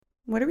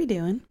What are we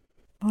doing?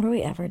 What are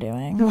we ever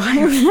doing?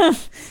 I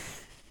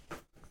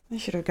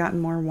should have gotten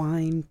more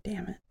wine.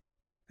 Damn it.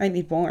 I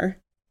need more.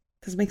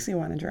 This makes me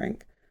want to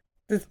drink.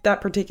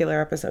 That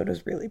particular episode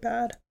was really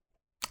bad.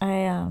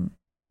 Are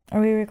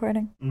we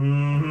recording?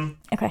 Mm-hmm.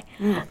 Okay.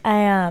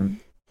 I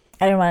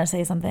didn't want to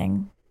say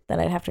something that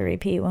I'd have to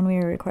repeat when we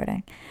were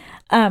recording.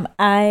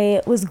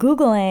 I was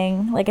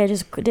Googling, like I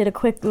just did a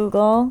quick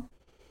Google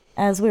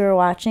as we were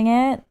watching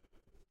it,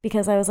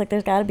 because I was like,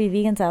 there's got to be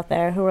vegans out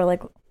there who are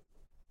like,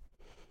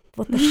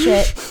 what the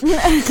shit?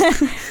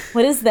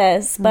 What is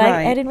this? But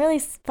Right. I didn't really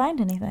find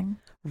anything.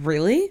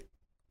 Really?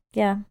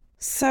 Yeah.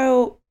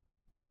 So,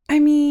 I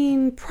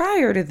mean,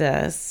 prior to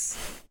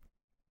this,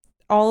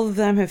 all of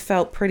them have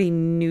felt pretty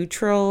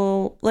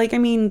neutral. Like, I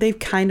mean, they've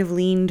kind of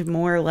leaned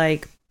more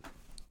like,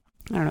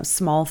 I don't know,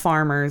 small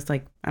farmers,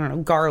 like, I don't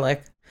know,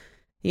 garlic,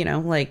 you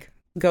know, like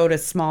go to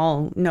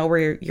know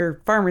where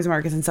your farmers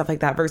markets and stuff like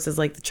that versus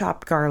like the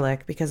chopped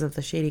garlic because of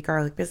the shady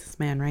garlic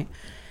businessman, right?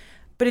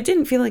 But it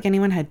didn't feel like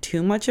anyone had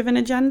too much of an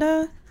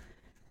agenda.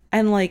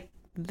 And like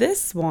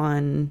this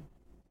one.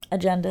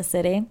 Agenda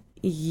City.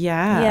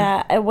 Yeah.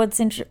 Yeah. I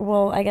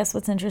guess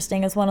what's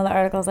interesting is one of the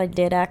articles I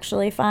did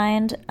actually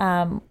find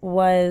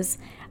was,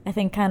 I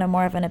think, kind of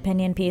more of an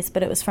opinion piece,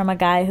 but it was from a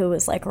guy who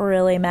was like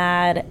really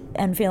mad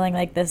and feeling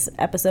like this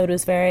episode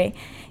was very,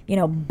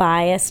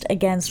 biased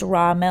against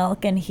raw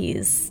milk, and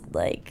he's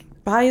like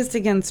biased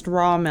against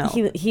raw milk.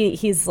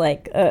 He's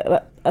like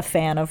a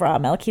fan of raw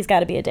milk. He's got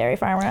to be a dairy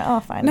farmer.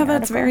 I'll find. No,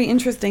 that's very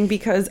interesting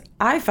because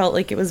I felt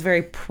like it was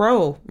very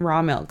pro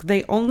raw milk.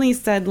 They only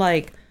spent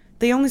like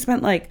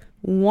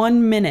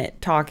 1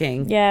 minute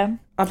talking. Yeah.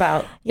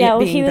 About yeah, it well,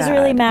 being he was bad.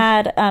 really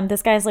mad.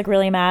 This guy's like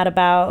really mad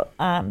about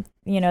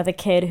the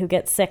kid who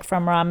gets sick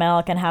from raw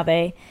milk and how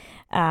they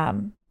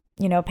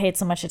paid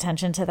so much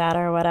attention to that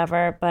or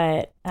whatever.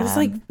 But it was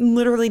like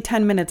literally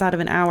 10 minutes out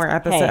of an hour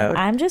episode. Hey,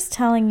 I'm just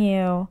telling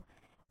you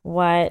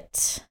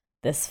what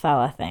this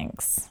fella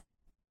thinks.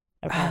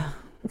 Okay.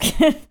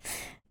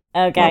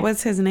 Okay. What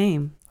was his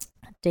name?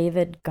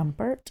 David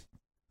Gumpert.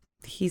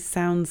 He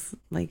sounds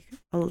like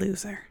a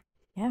loser.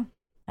 Yeah.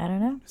 I don't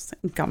know.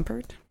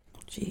 Gumpert?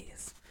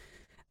 Jeez.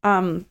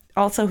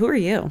 Also, who are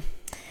you?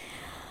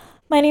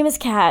 My name is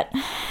Kat.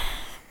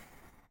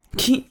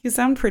 You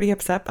sound pretty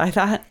upset by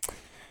that.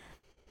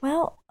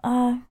 Well,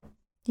 I'm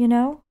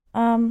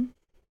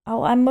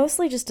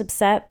mostly just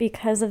upset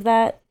because of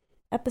that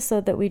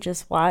episode that we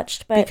just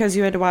watched. But because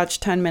you had to watch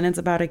 10 minutes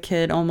about a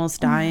kid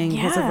almost dying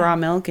because of raw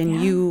milk,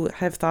 and you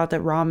have thought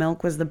that raw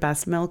milk was the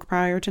best milk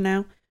prior to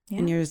now,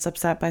 and you're just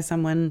upset by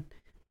someone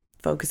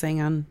focusing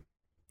on...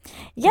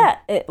 Yeah,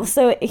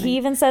 so he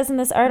even says in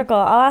this article,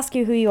 I'll ask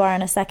you who you are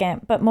in a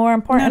second, but more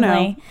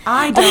importantly... No,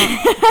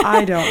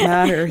 I don't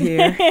matter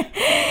here.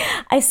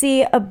 I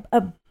see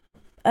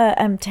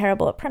I'm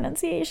terrible at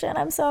pronunciation.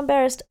 I'm so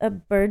embarrassed. A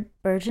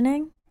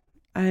burgeoning?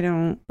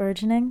 Burgeoning?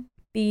 Burgeoning?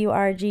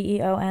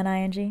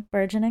 Burgeoning? Is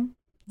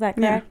that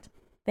correct? Yeah.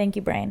 Thank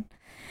you, brain.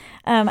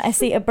 I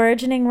see a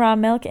burgeoning raw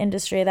milk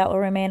industry that will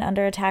remain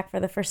under attack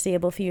for the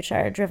foreseeable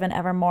future, driven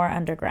ever more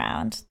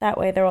underground. That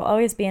way, there will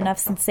always be enough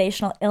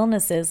sensational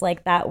illnesses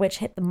like that which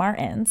hit the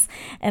Martins,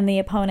 and the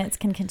opponents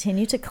can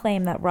continue to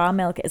claim that raw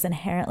milk is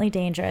inherently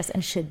dangerous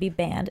and should be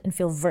banned and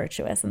feel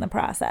virtuous in the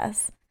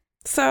process.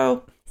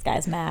 So... This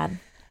guy's mad.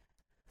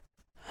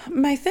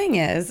 My thing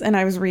is, and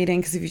I was reading,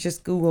 because if you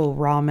just Google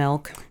raw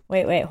milk...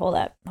 Wait, hold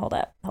up.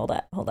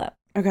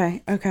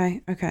 Okay.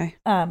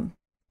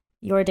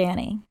 You're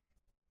Danny,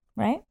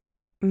 right?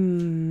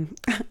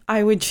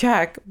 I would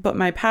check, but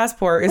my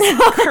passport is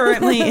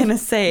currently in a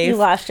safe. You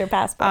lost your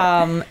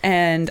passport.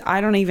 And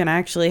I don't even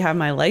actually have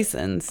my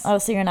license. Oh,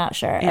 so you're not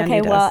sure. Andy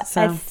okay, well, does,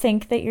 so. I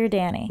think that you're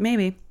Danny.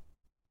 Maybe.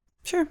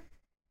 Sure.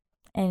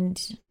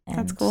 And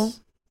that's cool.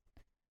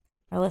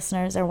 Our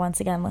listeners are once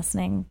again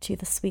listening to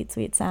the sweet,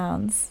 sweet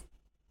sounds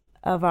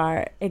of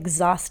our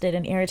exhausted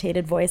and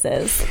irritated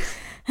voices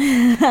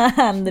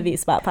on the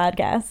V-Spot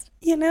podcast.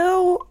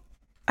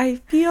 I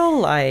feel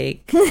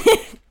like...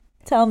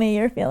 Tell me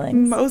your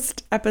feelings.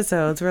 Most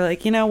episodes we're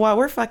like, you know what?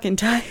 We're fucking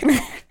tired.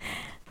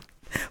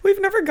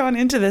 We've never gone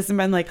into this and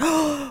been like,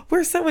 oh,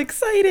 we're so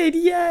excited.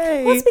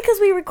 Yay. Well, it's because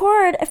we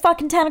record at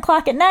fucking 10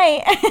 o'clock at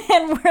night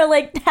and we're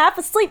like half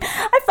asleep.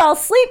 I fell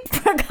asleep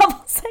for a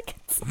couple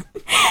seconds.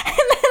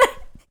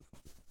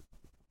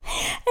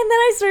 And then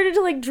I started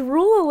to like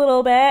drool a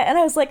little bit and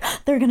I was like,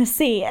 they're going to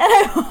see. And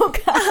I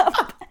woke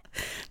up.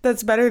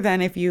 That's better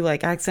than if you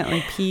like accidentally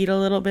peed a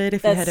little bit,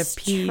 if you had a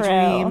pee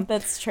dream.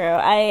 That's true.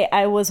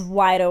 I was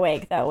wide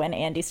awake though when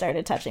Andy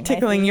started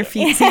tickling your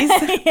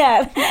feetsies.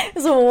 Yeah, I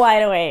was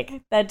wide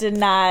awake. That did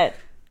not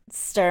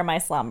stir my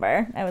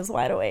slumber. I was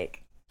wide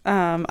awake.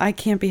 I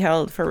can't be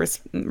held for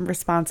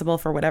responsible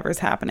for whatever's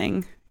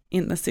happening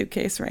in the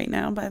suitcase right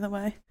now, by the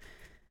way.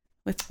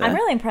 I'm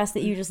really impressed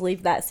that you just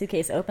leave that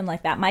suitcase open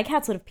like that. My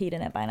cats would have peed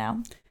in it by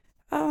now.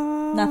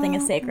 Nothing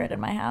is sacred in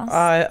my house.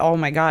 Oh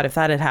my God, if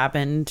that had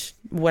happened,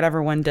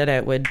 whatever one did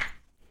it would...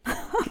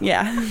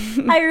 Yeah.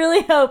 I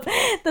really hope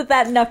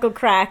that knuckle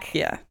crack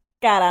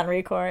got on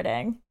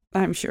recording.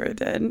 I'm sure it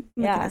did.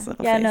 Yeah,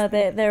 no,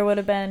 there would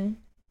have been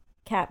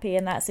cat pee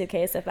in that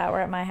suitcase if that were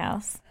at my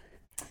house.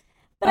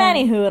 But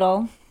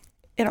anyhoodle.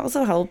 It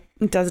also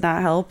does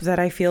not help that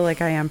I feel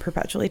like I am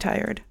perpetually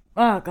tired.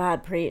 Oh,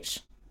 God, preach.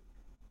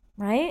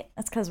 Right?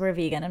 That's because we're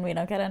vegan and we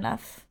don't get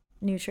enough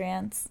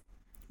nutrients.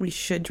 We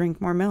should drink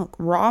more milk.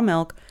 Raw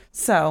milk.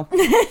 So,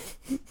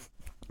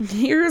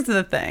 here's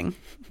the thing.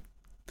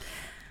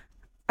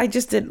 I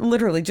just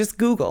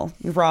Google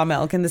raw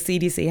milk, and the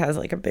CDC has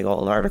like a big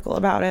old article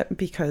about it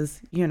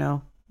because,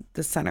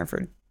 the Center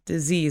for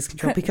Disease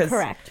Control. Because,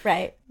 correct,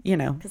 right.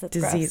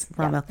 Disease, gross.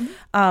 raw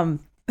milk.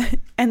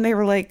 And they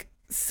were like,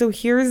 so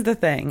here's the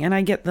thing. And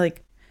I get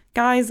like,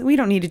 guys, we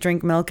don't need to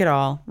drink milk at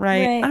all,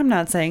 right? I'm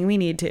not saying we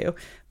need to.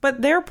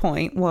 But their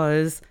point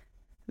was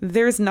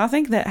there's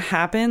nothing that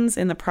happens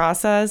in the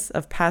process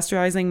of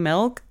pasteurizing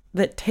milk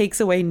that takes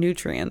away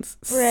nutrients.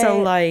 Right.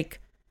 So like,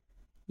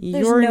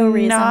 there's no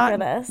reason for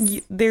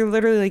this. They're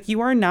literally like,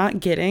 you are not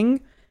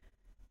getting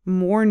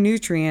more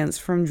nutrients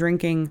from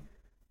drinking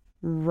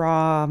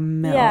raw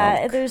milk.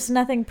 Yeah, there's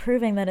nothing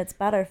proving that it's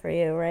better for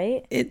you,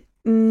 right?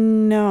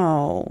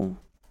 No.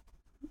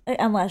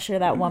 Unless you're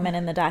that woman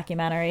in the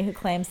documentary who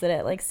claims that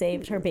it like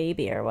saved her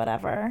baby or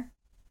whatever.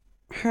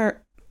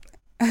 Her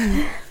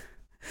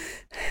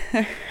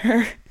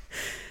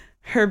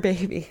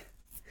baby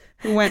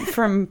went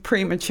from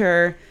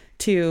premature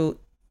to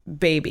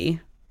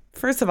baby.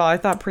 First of all, I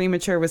thought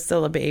premature was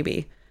still a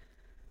baby.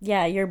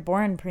 Yeah, you're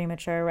born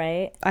premature,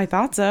 right? I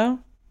thought so.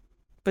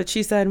 But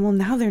she said, well,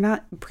 now they're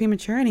not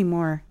premature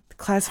anymore.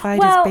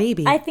 Classified as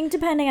baby. I think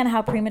depending on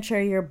how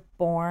premature you're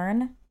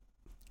born,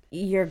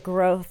 your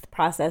growth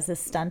process is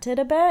stunted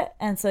a bit.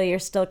 And so you're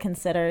still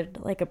considered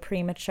like a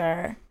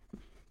premature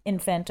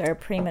infant or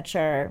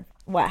premature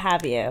what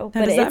have you.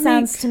 Now, but it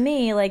sounds to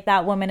me like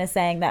that woman is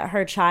saying that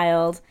her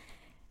child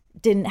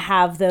didn't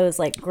have those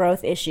like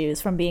growth issues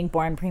from being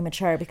born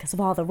premature because of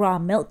all the raw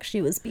milk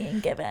she was being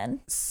given.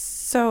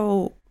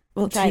 So,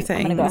 well, two things. I'm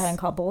going to go ahead and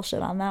call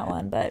bullshit on that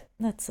one, but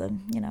that's two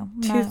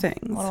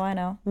things. What do I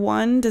know?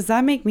 One, does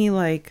that make me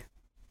like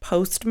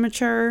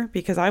post-mature?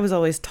 Because I was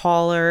always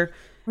taller.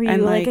 Were you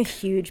like a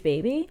huge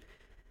baby?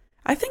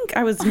 I think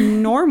I was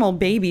normal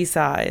baby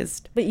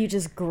sized. But you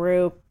just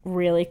grew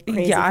really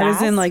crazy Yeah, fast? I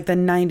was in like the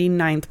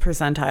 99th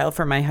percentile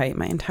for my height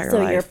my entire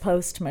life. So you're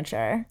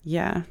post-mature.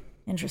 Yeah.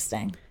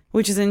 Interesting.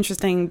 Which is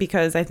interesting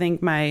because I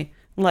think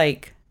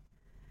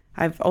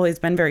I've always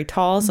been very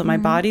tall, so my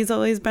body's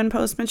always been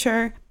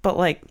post-mature, but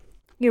like...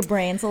 Your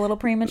brain's a little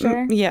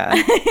premature?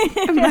 Yeah.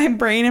 My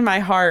brain and my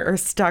heart are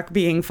stuck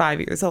being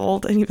 5 years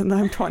old, and even though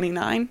I'm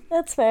 29.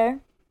 That's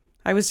fair.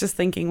 I was just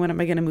thinking, when am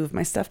I going to move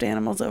my stuffed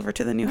animals over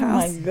to the new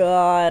house? Oh my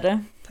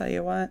God. Tell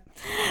you what.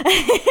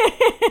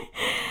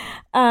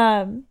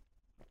 Oh,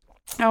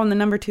 and the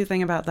number two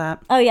thing about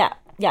that. Oh, yeah.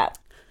 Yeah.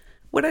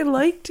 What I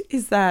liked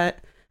is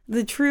that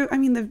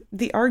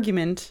the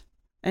argument,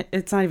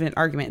 it's not even an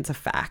argument, it's a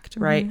fact,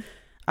 right?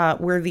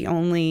 We're the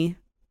only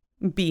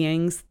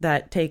beings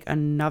that take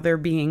another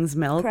being's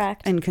milk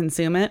and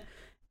consume it.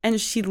 And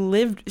she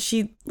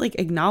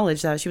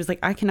acknowledged that. She was like,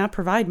 I cannot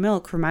provide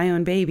milk for my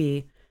own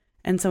baby.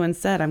 And so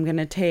instead, I'm going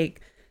to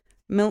take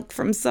milk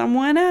from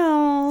someone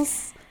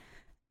else.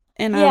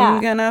 And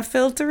I'm going to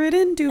filter it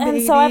into baby.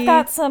 And so I've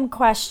got some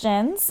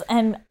questions.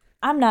 And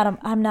I'm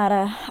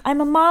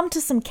a mom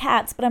to some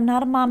cats, but I'm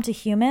not a mom to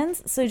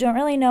humans. So I don't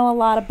really know a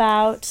lot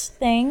about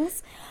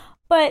things.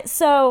 But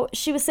so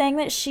she was saying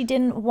that she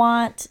didn't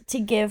want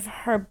to give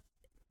her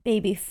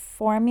baby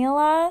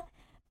formula.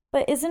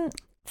 But isn't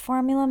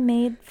formula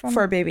made from...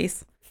 For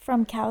babies.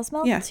 From cow's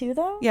milk too,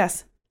 though?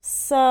 Yes.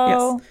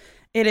 So... Yes.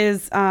 It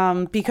is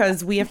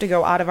because we have to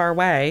go out of our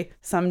way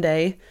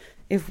someday.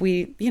 If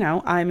we,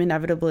 I'm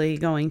inevitably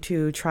going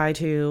to try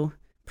to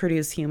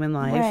produce human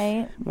life.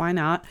 Right. Why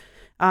not?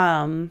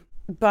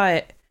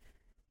 But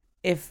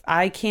if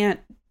I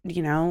can't,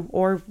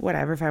 or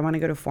whatever, if I want to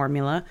go to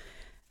formula,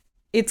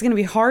 it's going to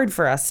be hard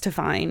for us to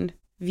find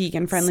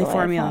vegan-friendly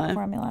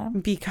formula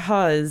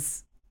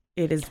because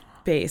it is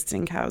based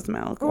in cow's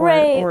milk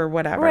or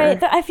whatever.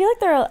 Right. I feel like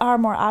there are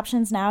more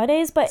options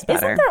nowadays, but isn't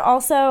there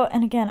also,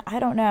 and again, I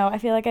don't know, I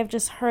feel like I've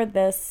just heard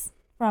this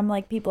from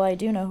like people I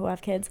do know who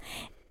have kids.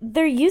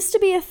 There used to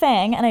be a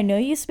thing, and I know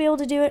you used to be able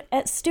to do it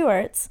at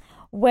Stewart's,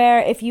 where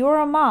if you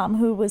were a mom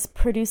who was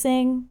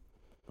producing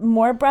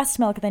more breast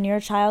milk than your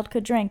child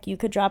could drink, you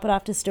could drop it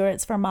off to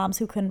Stewart's for moms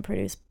who couldn't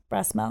produce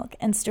breast milk.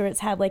 And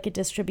Stewart's had like a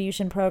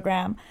distribution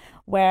program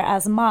where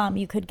as a mom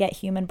you could get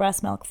human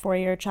breast milk for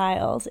your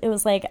child. It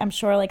was like, I'm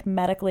sure like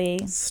medically.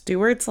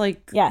 Stewart's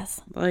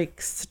yes.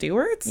 Like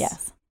Stewart's?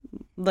 Yes.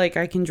 Like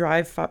I can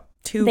drive 5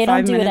 minutes from here? They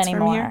don't do it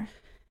anymore.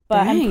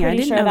 But I'm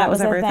pretty sure that was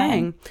ever a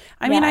thing.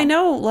 I mean, I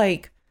know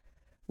like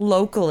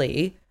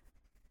locally,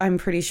 I'm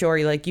pretty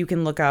sure like you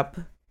can look up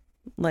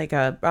like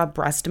a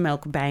breast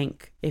milk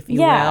bank, if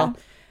you will.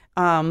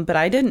 But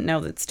I didn't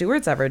know that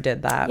Stewart's ever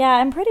did that. Yeah,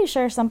 I'm pretty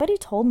sure somebody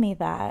told me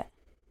that.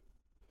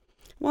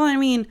 Well, I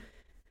mean,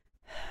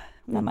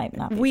 that might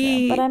not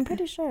be true, but I'm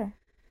pretty sure.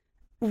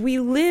 We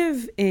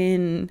live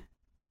in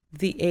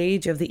the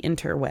age of the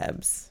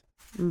interwebs,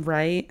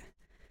 right?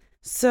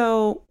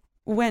 So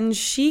when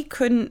she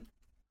couldn't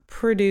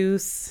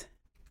produce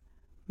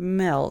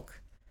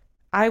milk,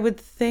 I would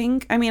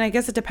think, I mean, I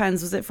guess it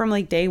depends. Was it from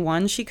like day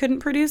one she couldn't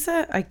produce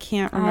it? I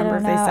can't remember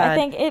if they said. I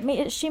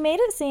think she made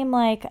it seem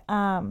like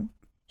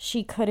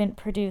she couldn't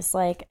produce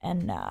like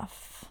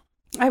enough.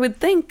 I would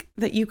think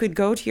that you could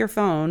go to your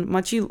phone,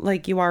 much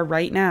like you are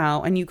right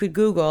now, and you could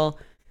Google,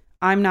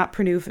 I'm not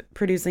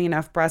producing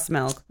enough breast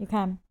milk. You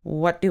can.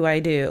 What do I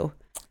do?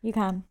 You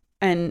can.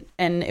 And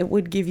it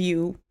would give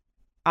you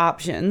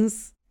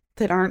options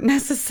that aren't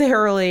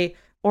necessarily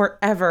or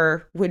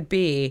ever would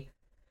be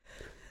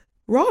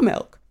raw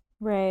milk.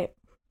 Right.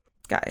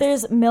 Guys.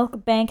 There's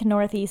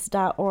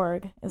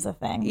milkbanknortheast.org is a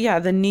thing. Yeah,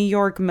 the New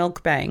York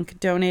Milk Bank.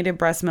 Donated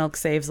breast milk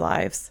saves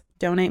lives.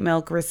 Donate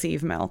milk,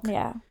 receive milk.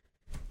 Yeah.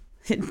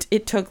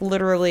 It took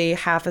literally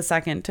half a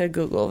second to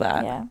Google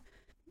that. Yeah.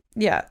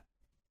 Yeah.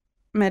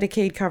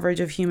 Medicaid coverage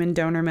of human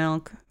donor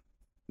milk.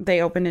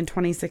 They opened in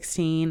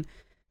 2016.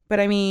 But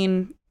I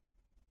mean,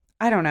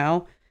 I don't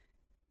know.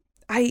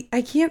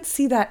 I can't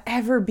see that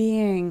ever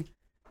being...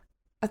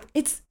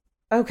 It's...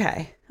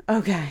 Okay.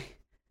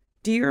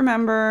 Do you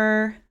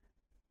remember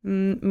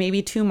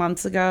maybe 2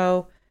 months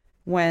ago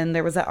when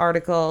there was that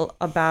article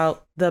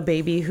about the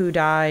baby who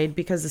died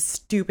because the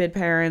stupid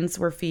parents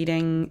were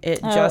feeding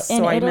it just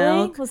soy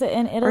milk? Was it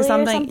in Italy or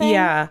something?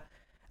 Yeah.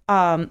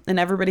 And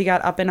everybody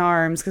got up in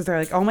arms because they're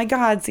like, oh my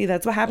God, see,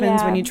 that's what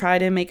happens when you try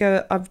to make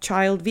a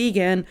child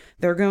vegan.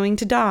 They're going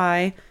to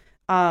die.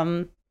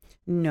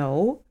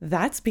 No,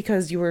 that's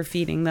because you were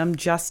feeding them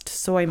just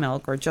soy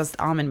milk or just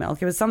almond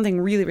milk. It was something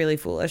really, really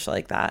foolish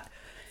like that.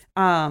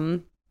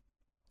 And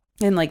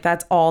like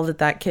that's all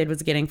that kid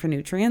was getting for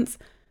nutrients.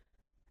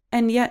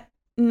 And yet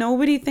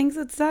nobody thinks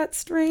it's that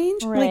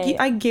strange. Right. Like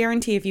I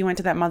guarantee if you went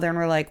to that mother and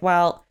were like,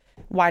 well,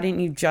 why didn't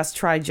you just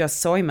try just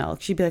soy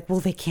milk? She'd be like, well,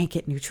 they can't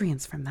get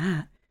nutrients from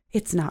that.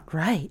 It's not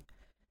right.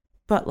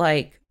 But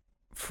like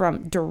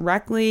from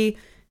directly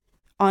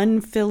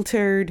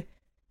unfiltered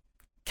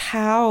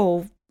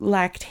cow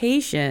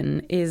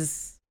lactation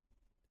is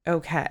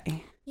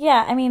okay.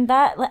 Yeah, I mean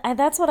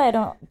that's what I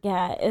don't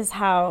get is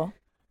how,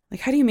 like,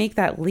 how do you make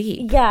that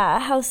leap? Yeah,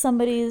 how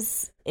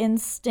somebody's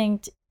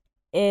instinct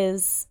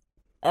is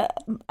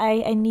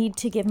I need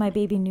to give my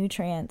baby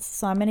nutrients,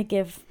 so I'm going to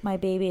give my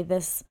baby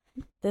this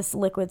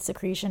liquid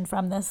secretion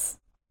from this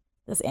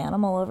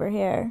animal over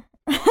here.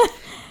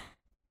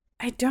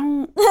 I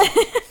don't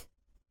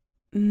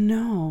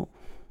know.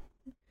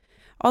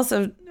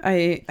 Also,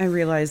 I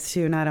realized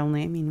too, not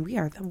only, I mean, we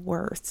are the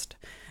worst.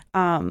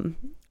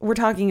 We're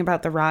talking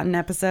about the Rotten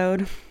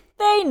episode.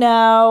 They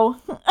know.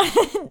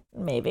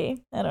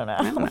 Maybe. I don't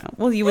know.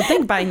 Well, you would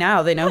think by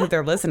now they know who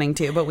they're listening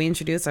to, but we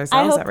introduce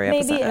ourselves every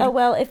episode.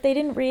 Well, if they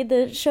didn't read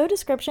the show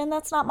description,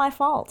 that's not my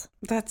fault.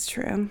 That's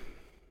true.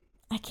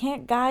 I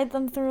can't guide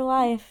them through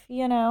life,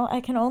 you know. I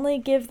can only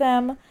give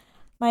them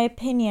my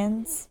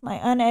opinions,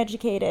 my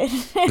uneducated,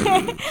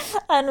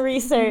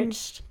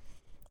 unresearched,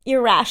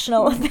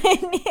 irrational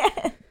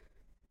opinion.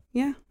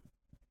 Yeah.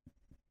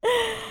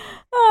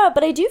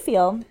 But I do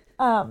feel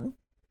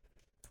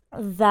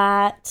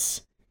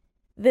that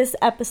this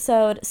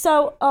episode...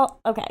 So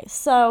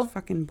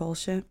fucking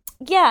bullshit.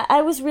 Yeah,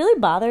 I was really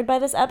bothered by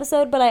this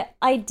episode, but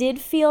I did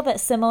feel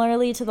that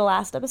similarly to the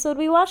last episode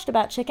we watched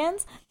about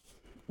chickens,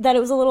 that it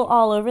was a little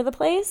all over the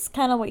place,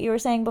 kind of what you were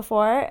saying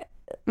before,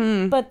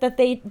 but that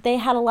they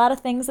had a lot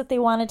of things that they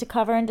wanted to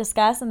cover and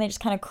discuss, and they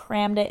just kind of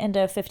crammed it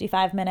into a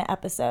 55-minute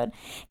episode.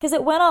 Because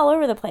it went all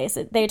over the place.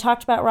 They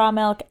talked about raw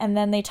milk, and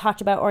then they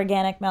talked about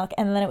organic milk,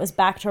 and then it was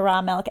back to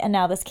raw milk, and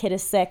now this kid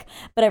is sick,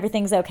 but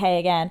everything's okay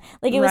again.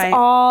 Like, it was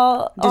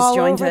all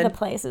over the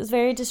place. It was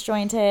very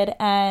disjointed,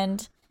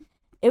 and...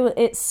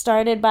 It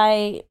started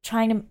by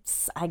trying to,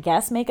 I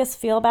guess, make us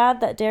feel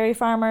bad that dairy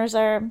farmers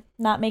are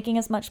not making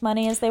as much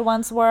money as they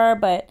once were,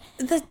 but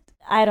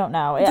I don't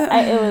know.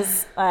 It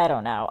was, I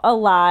don't know, a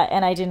lot,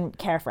 and I didn't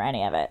care for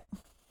any of it.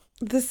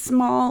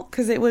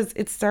 Because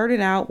it started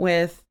out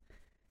with,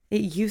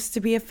 it used to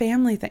be a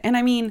family thing. And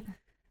I mean,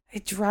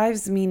 it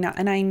drives me nuts.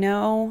 And I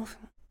know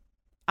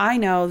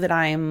that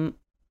I'm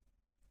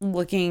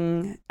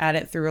looking at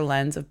it through a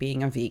lens of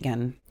being a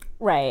vegan.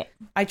 Right.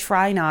 I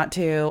try not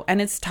to,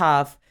 and it's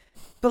tough.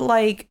 But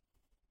like,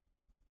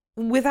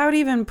 without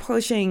even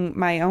pushing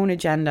my own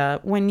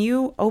agenda, when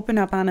you open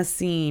up on a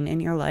scene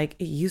and you're like,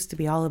 it used to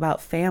be all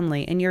about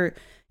family, and you're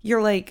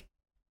like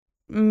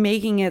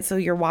making it so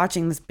you're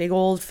watching this big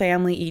old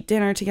family eat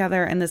dinner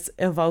together, and this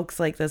evokes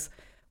like this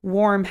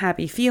warm,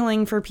 happy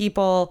feeling for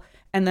people.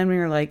 And then when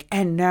you're like,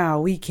 and now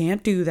we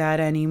can't do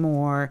that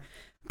anymore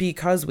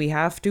because we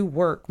have to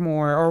work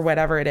more or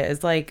whatever it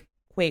is. Like,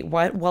 wait,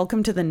 what?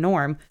 Welcome to the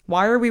norm.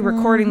 Why are we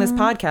recording this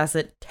podcast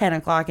at 10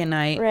 o'clock at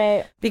night?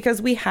 Right.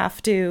 Because we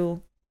have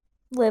to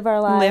live our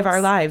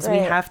lives.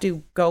 Right. We have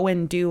to go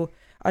and do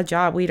a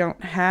job. We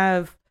don't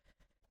have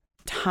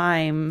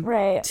time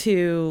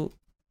to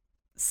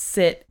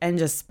sit and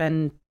just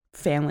spend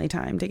family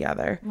time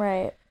together.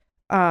 Right.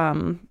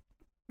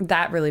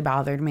 That really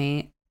bothered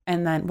me.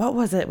 And then what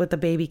was it with the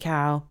baby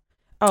cow?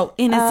 Oh,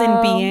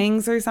 innocent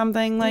beings or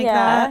something like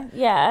that.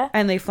 Yeah.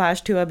 And they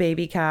flash to a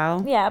baby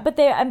cow. Yeah, but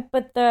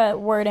the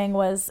wording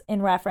was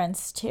in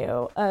reference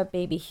to a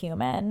baby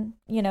human,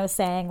 you know,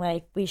 saying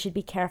like we should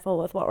be careful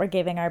with what we're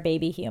giving our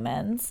baby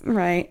humans.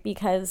 Right.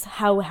 Because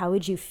how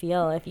would you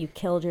feel if you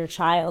killed your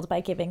child by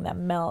giving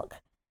them milk?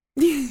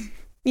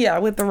 Yeah,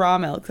 with the raw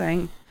milk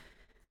thing.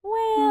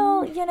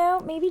 Well, you know,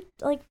 maybe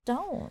like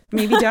don't.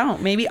 Maybe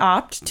don't. Maybe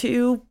opt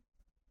to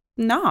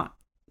not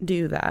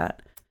do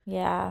that.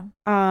 Yeah.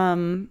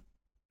 And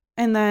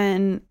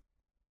then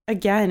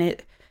again,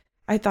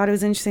 I thought it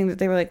was interesting that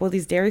they were like, well,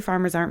 these dairy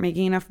farmers aren't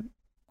making enough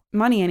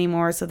money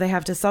anymore, so they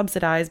have to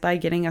subsidize by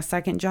getting a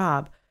second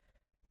job.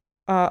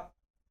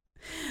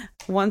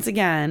 Once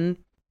again,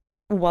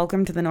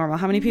 welcome to the normal.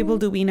 How many people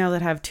do we know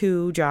that have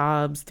 2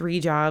 jobs, 3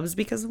 jobs,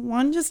 because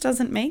one just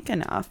doesn't make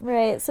enough?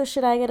 Right. So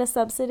should I get a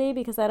subsidy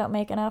because I don't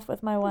make enough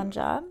with my one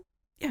job?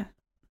 Yeah.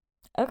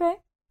 Okay.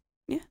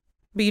 Yeah.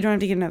 But you don't have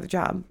to get another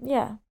job.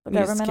 Yeah. The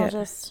government will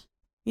just...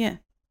 Yeah.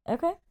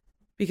 Okay.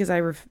 Because I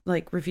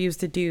refuse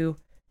to do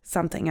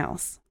something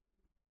else.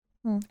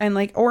 And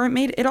like, or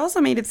it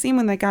also made it seem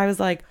when that guy was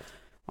like,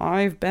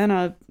 I've been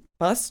a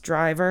bus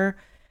driver.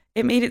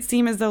 It made it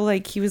seem as though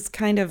like he was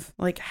kind of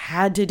like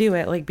had to do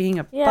it. Like being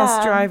a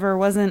bus driver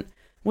wasn't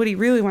what he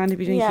really wanted to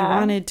be doing. Yeah. He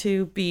wanted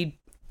to be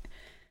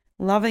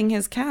loving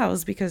his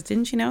cows because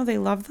didn't you know they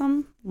love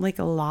them like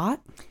a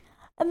lot?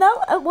 And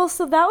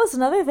so that was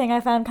another thing I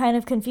found kind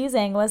of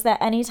confusing was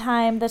that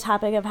anytime the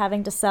topic of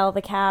having to sell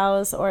the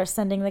cows or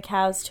sending the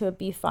cows to a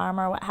beef farm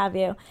or what have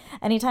you,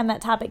 anytime that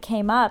topic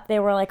came up, they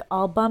were like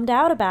all bummed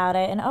out about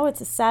it. And, oh,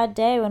 it's a sad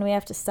day when we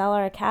have to sell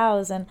our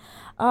cows. And,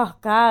 oh,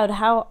 God,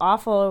 how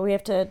awful we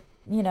have to,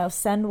 you know,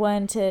 send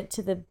one to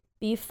the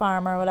beef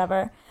farm or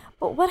whatever.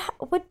 But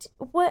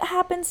what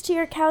happens to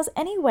your cows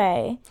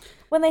anyway?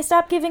 When they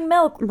stop giving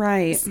milk,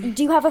 right?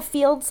 Do you have a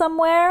field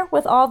somewhere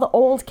with all the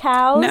old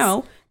cows?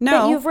 No,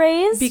 that you've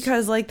raised?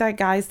 Because like that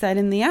guy said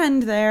in the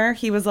end there,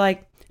 he was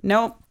like,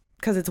 nope,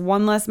 because it's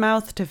one less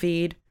mouth to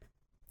feed.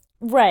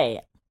 Right.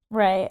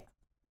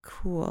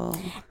 Cool.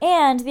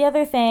 And the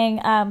other thing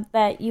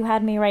that you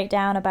had me write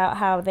down about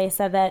how they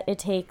said that it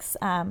takes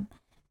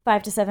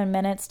 5 to 7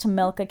 minutes to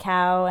milk a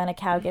cow, and a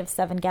cow gives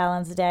 7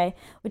 gallons a day,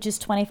 which is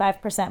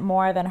 25%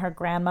 more than her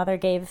grandmother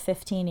gave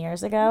 15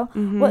 years ago.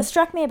 Mm-hmm. What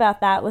struck me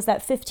about that was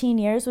that 15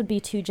 years would be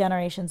 2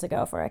 generations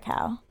ago for a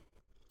cow.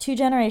 2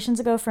 generations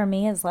ago for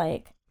me is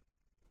like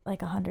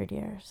 100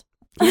 years.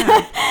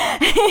 Yeah.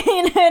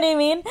 You know what I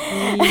mean?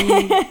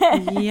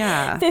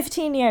 Yeah.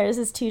 15 years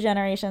is 2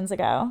 generations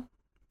ago.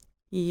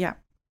 Yeah.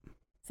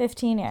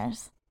 15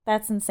 years.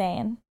 That's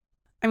insane.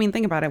 I mean,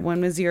 think about it. When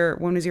was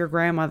your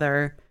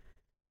grandmother?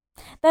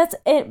 That's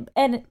it.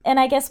 And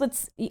I guess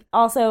what's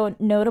also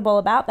notable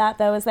about that,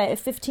 though, is that if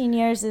 15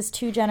 years is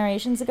 2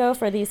 generations ago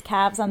for these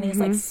calves on these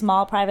like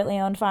small privately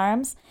owned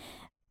farms,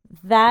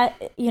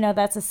 that, you know,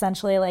 that's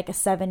essentially like a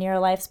 7-year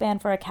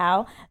lifespan for a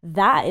cow.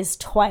 That is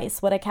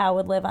twice what a cow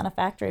would live on a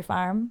factory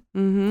farm.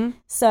 Mm-hmm.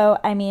 So,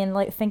 I mean,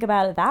 like, think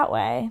about it that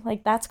way.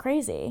 Like, that's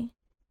crazy.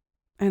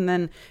 And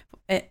then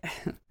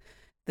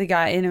the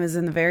guy, and it was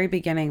in the very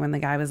beginning when the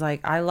guy was like,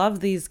 I love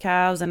these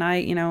cows, and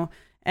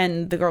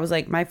and the girl was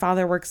like, my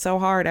father works so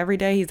hard every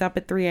day. He's up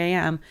at 3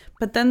 a.m.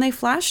 But then they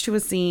flashed to a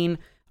scene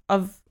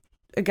of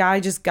a guy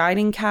just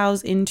guiding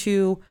cows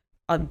into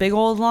a big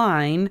old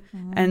line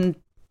and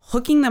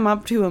hooking them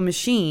up to a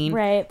machine.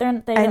 Right.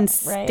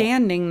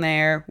 Standing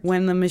there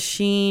when the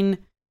machine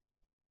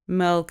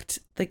milked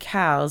the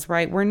cows,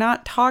 right? We're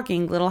not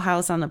talking Little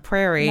House on the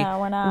Prairie. No,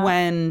 we're not.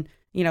 When,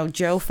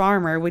 Joe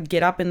Farmer would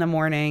get up in the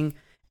morning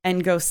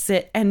and go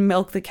sit and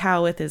milk the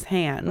cow with his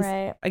hands.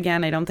 Right.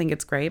 Again, I don't think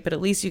it's great, but at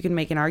least you can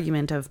make an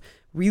argument of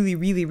really,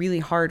 really, really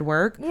hard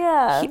work.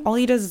 Yeah. All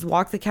he does is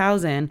walk the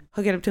cows in,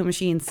 hook it up to a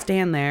machine,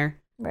 stand there.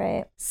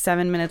 Right.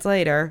 7 minutes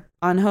later,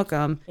 unhook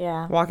them.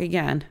 Yeah. Walk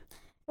again.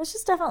 It was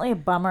just definitely a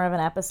bummer of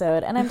an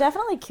episode. And I'm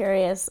definitely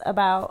curious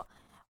about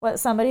what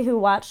somebody who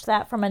watched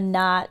that from a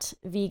not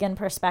vegan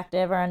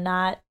perspective, or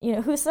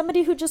who's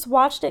somebody who just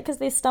watched it because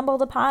they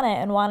stumbled upon it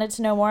and wanted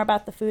to know more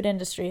about the food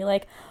industry.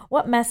 Like,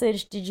 what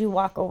message did you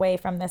walk away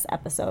from this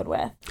episode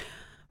with?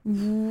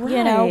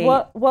 Right.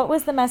 What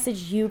was the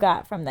message you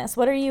got from this?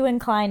 What are you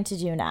inclined to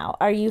do now?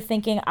 Are you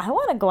thinking, I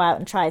want to go out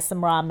and try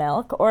some raw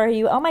milk? Or are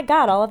you, oh my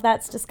God, all of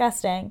that's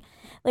disgusting?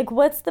 Like,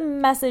 what's the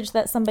message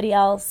that somebody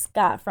else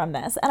got from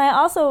this? And I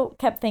also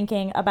kept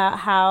thinking about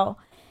how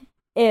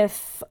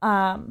if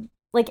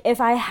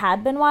I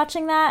had been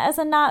watching that as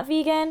a not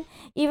vegan,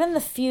 even the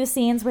few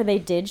scenes where they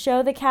did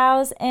show the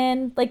cows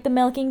and like the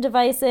milking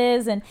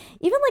devices and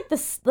even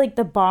like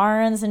the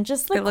barns and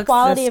just the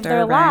quality of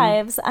their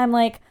lives, I'm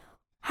like,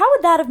 how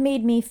would that have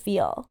made me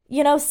feel?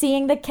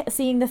 Seeing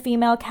the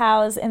female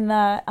cows in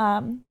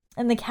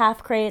the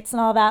calf crates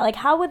and all that. Like,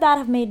 how would that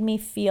have made me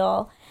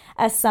feel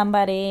as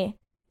somebody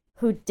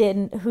who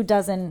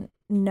doesn't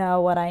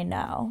know what I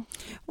know?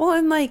 Well,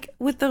 and like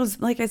with those,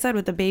 like I said,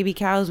 with the baby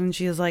cows, when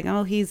she was like,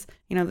 oh,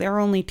 they're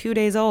only 2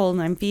 days old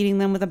and I'm feeding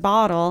them with a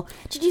bottle.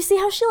 Did you see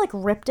how she like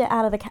ripped it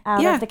out of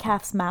the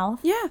calf's mouth?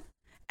 Yeah.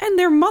 And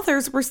their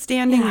mothers were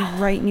standing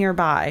right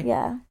nearby.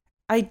 Yeah.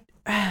 I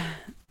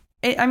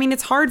mean,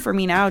 it's hard for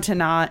me now to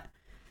not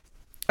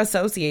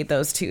associate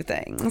those two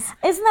things.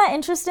 Isn't that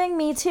interesting?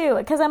 Me too.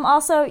 Because I'm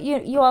also,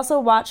 you also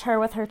watch her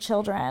with her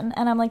children.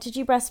 And I'm like, did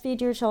you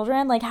breastfeed your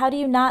children? Like, how do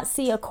you not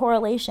see a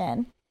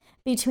correlation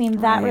between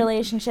that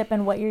relationship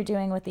and what you're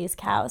doing with these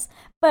cows?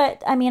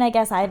 But I mean, I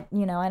guess I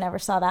never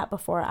saw that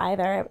before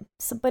either.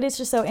 So, but it's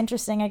just so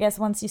interesting. I guess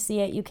once you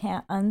see it, you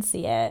can't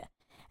unsee it.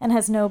 And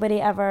has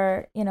nobody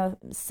ever,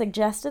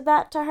 suggested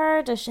that to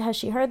her? Has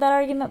she heard that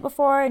argument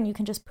before and you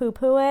can just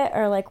poo-poo it?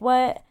 Or like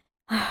what?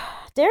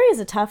 Dairy is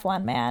a tough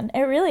one, man.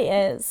 It really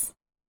is.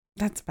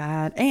 That's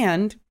bad.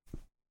 And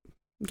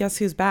guess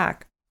who's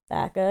back?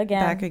 Back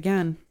again. Back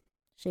again.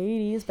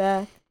 Shady's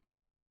back.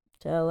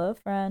 Tell a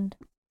friend.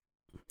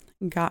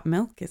 Got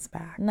Milk is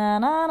back. Na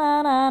na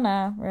na na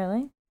na.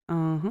 Really?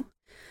 Uh-huh.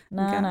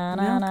 Na na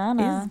na na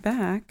na. Is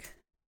back.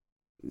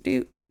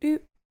 Doop doop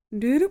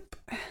doop.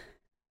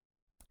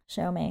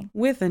 Show me.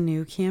 With a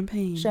new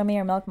campaign. Show me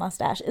your milk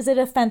mustache. Is it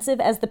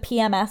offensive as the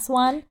PMS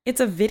one?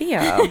 It's a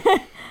video.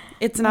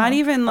 It's not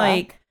even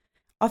like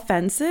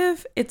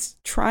offensive. It's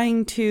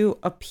trying to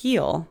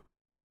appeal.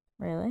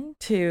 Really?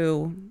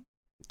 To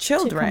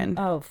children.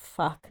 Oh,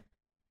 fuck.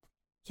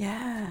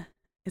 Yeah.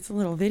 It's a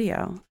little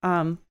video.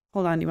 Hold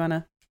on. Do you want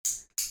to?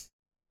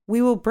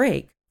 We will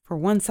break for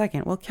 1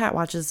 second while Kat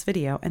watches this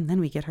video and then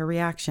we get her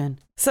reaction.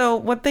 So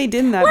what they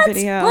did in that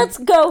video. Let's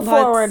go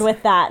forward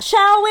with that,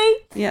 shall we?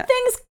 Yeah.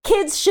 Things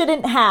kids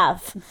shouldn't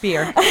have.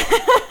 Beer.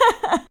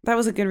 That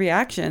was a good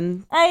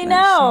reaction. I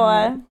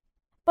know.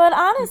 But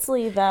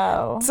honestly,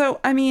 though. So,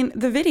 I mean,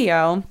 the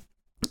video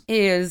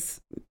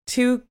is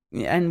two,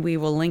 and we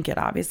will link it,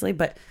 obviously,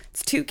 but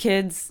it's two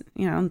kids.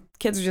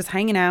 Kids are just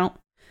hanging out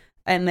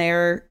and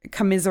they're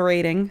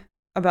commiserating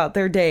about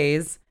their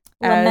days.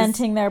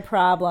 Lamenting their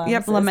problems.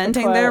 Yep,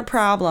 lamenting their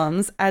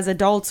problems as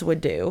adults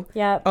would do.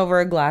 Yep. Over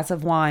a glass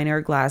of wine or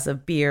a glass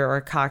of beer or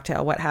a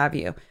cocktail, what have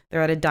you.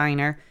 They're at a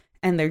diner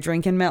and they're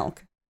drinking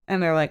milk.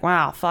 And they're like,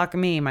 wow, fuck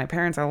me. My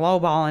parents are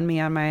lowballing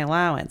me on my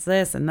allowance,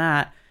 this and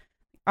that.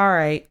 All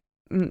right.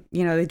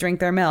 They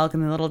drink their milk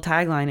and the little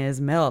tagline is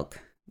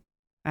milk.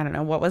 I don't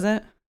know. What was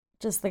it?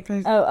 Just like,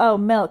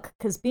 milk.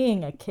 Because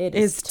being a kid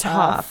is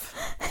tough.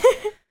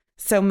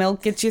 So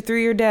milk gets you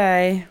through your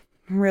day.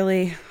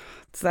 Really.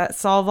 It's that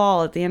solve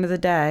all at the end of the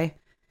day.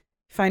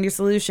 Find your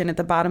solution at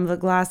the bottom of a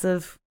glass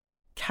of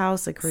cow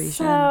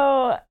secretion.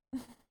 So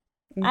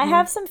I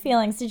have some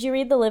feelings. Did you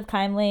read the Live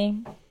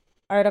Kindly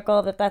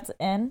article that's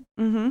in?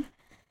 Mm-hmm.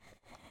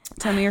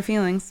 Tell me your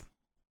feelings.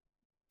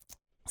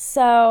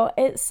 So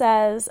it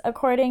says,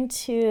 according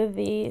to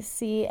the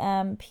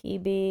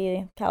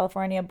CMPB,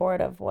 California Board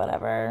of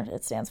whatever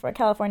it stands for,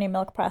 California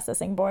Milk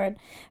Processing Board.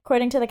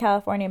 According to the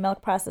California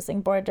Milk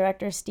Processing Board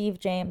Director Steve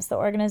James, the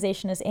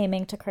organization is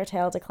aiming to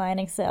curtail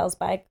declining sales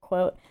by,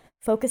 quote,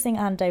 focusing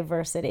on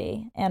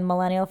diversity and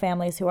millennial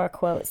families who are,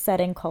 quote,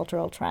 setting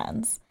cultural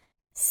trends.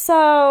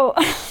 So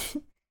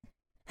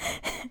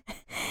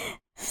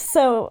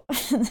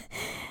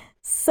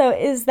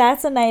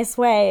that's a nice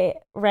way,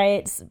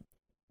 right?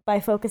 By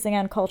focusing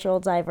on cultural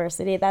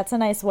diversity, that's a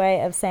nice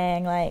way of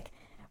saying like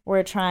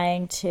we're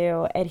trying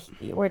to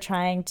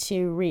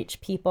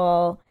reach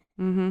people,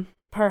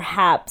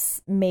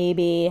 perhaps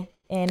maybe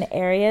in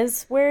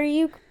areas where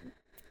you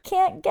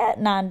can't get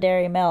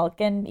non-dairy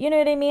milk, and you know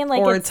what I mean,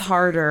 like, or it's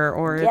harder,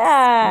 or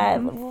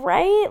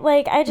right.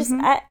 Like I just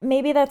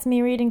maybe that's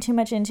me reading too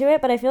much into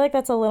it, but I feel like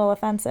that's a little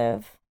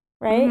offensive,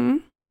 right?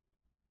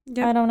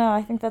 Yep. I don't know.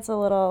 I think that's a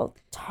little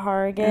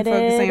targeted. And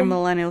focusing on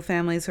millennial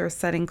families who are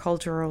setting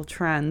cultural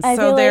trends.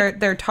 So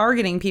they're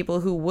targeting people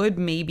who would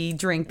maybe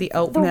drink the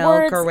oat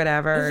milk or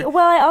whatever.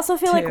 Well, I also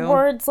feel like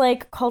words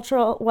like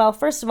cultural. Well,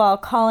 first of all,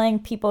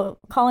 calling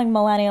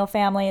millennial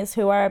families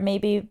who are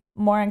maybe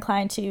more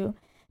inclined to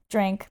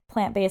drink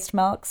plant-based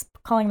milks,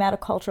 calling that a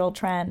cultural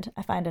trend,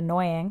 I find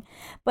annoying.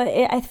 But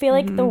I feel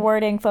like the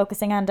wording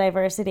focusing on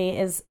diversity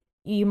is,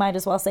 you might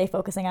as well say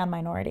focusing on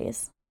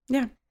minorities.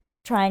 Yeah.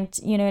 Trying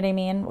to, you know what I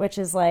mean? Which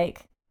is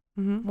like,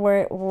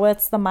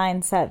 what's the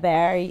mindset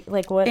there?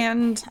 Like what?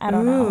 And I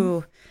don't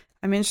know.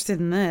 I'm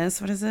interested in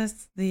this. What is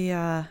this?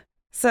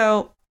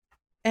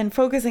 And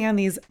focusing on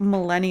these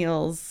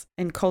millennials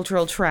and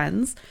cultural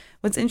trends.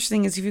 What's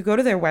interesting is if you go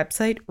to their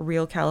website,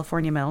 Real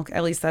California Milk,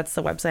 at least that's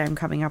the website I'm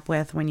coming up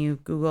with when you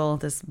Google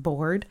this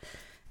board.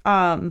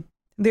 They're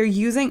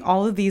using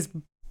all of these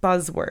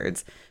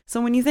buzzwords. So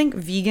when you think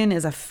vegan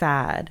is a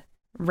fad,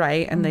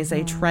 right? And they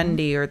say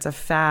trendy, or it's a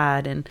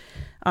fad, and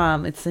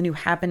it's the new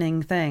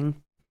happening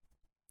thing.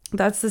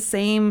 That's the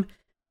same,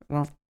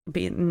 well,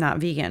 not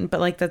vegan, but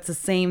like that's the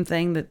same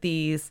thing that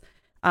these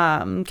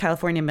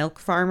California milk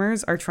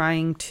farmers are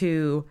trying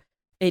to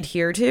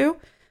adhere to,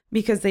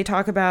 because they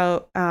talk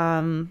about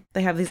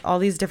they have all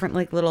these different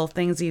like little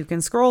things you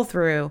can scroll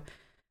through,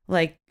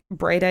 like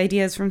bright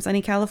ideas from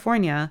sunny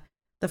California.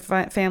 The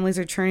families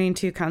are turning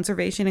to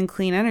conservation and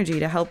clean energy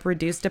to help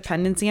reduce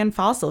dependency on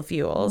fossil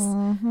fuels.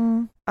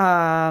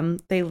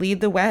 They lead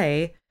the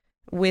way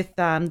with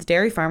the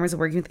dairy farmers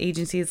working with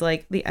agencies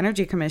like the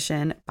Energy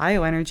Commission,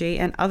 Bioenergy,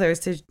 and others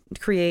to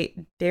create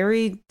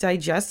dairy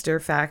digester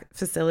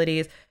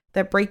facilities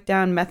that break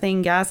down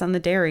methane gas on the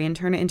dairy and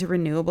turn it into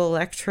renewable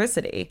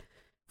electricity.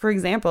 For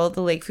example,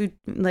 the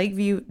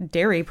Lakeview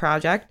Dairy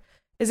Project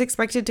is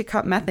expected to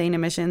cut methane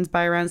emissions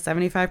by around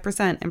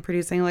 75% and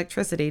producing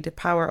electricity to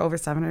power over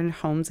 700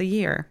 homes a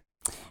year.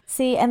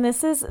 See, and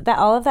this is that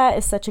all of that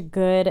is such a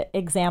good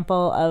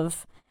example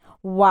of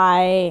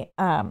why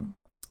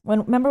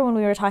remember when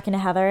we were talking to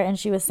Heather and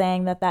she was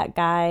saying that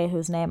guy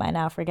whose name I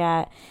now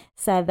forget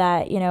said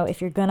that,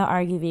 if you're going to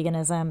argue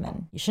veganism,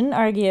 and you shouldn't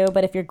argue,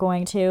 but if you're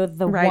going to,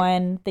 the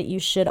one that you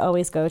should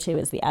always go to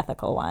is the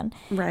ethical one.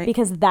 Right.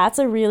 Because that's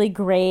a really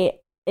great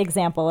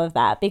example of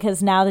that,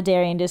 because now the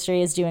dairy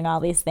industry is doing all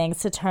these things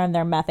to turn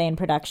their methane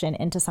production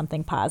into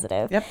something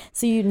positive. Yep.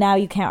 So now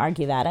you can't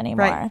argue that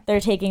anymore. Right.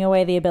 They're taking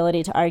away the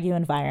ability to argue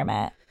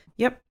environment.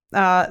 Yep.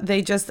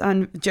 They just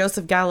on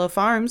Joseph Gallo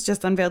Farms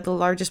just unveiled the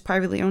largest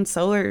privately owned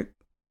solar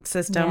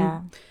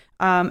system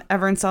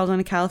ever installed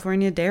on a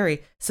California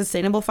dairy.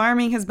 Sustainable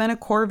farming has been a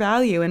core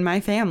value in my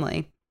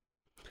family.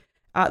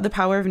 The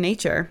power of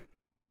nature.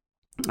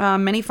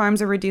 Many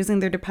farms are reducing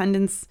their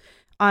dependence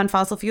on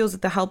fossil fuels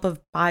with the help of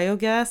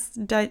biogas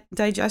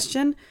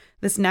digestion.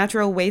 This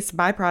natural waste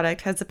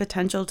byproduct has the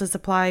potential to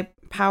supply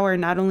power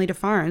not only to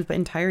farms, but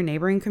entire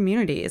neighboring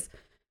communities.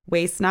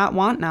 Waste not,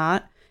 want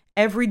not.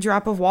 Every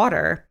drop of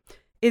water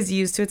is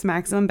used to its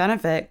maximum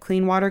benefit.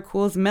 Clean water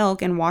cools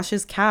milk and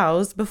washes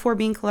cows before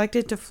being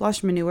collected to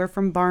flush manure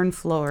from barn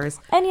floors.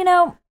 And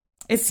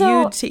it's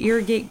used to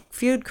irrigate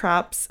field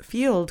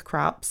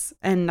crops,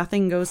 and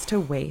nothing goes to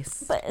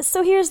waste.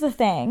 So here's the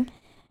thing.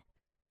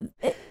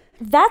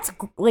 That's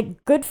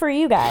good for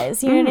you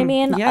guys. You know what I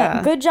mean?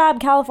 Yeah. Good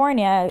job,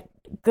 California.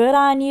 Good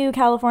on you,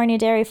 California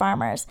dairy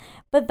farmers.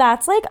 But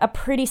that's a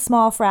pretty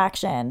small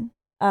fraction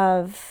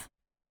of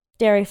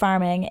dairy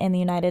farming in the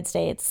United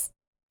States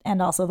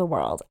and also the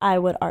world, I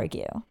would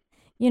argue.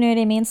 You know what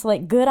I mean? So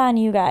good on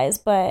you guys,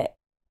 but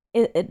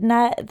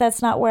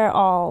that's not where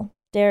all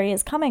dairy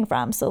is coming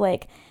from. So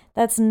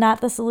that's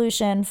not the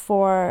solution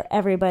for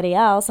everybody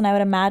else. And I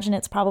would imagine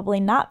it's probably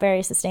not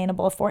very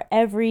sustainable for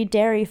every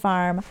dairy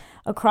farm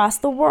across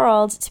the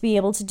world to be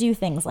able to do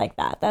things like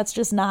that. That's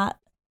just not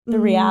the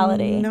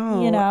reality.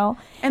 No.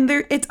 And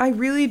I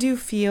really do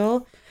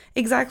feel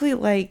exactly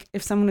like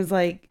if someone is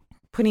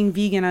putting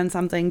vegan on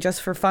something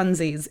just for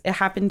funsies. It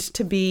happened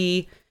to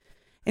be,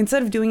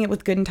 instead of doing it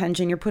with good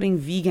intention, you're putting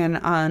vegan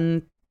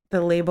on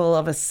the label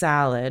of a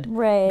salad.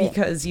 Right.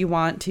 Because you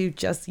want to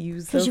just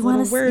use those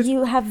little words.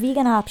 You have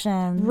vegan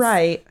options.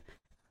 Right.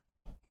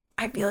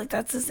 I feel like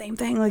that's the same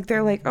thing.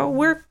 They're oh,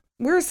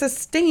 we're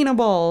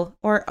sustainable,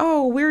 or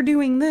oh, we're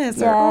doing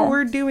this, or oh,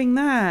 we're doing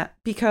that,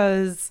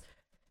 because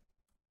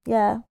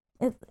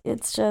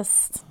it's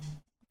just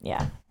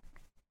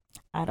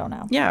I don't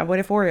know. Yeah, what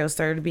if Oreos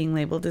started being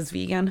labeled as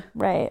vegan?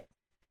 Right.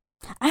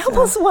 I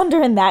almost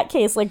wonder in that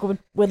case,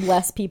 would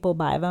less people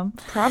buy them?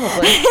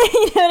 Probably.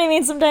 You know what I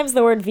mean? Sometimes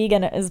the word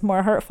vegan is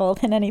more hurtful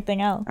than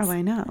anything else. Oh,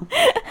 I know.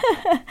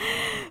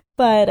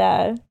 But,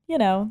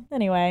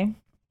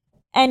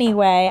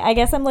 Anyway, I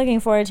guess I'm looking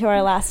forward to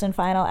our last and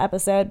final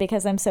episode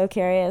because I'm so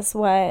curious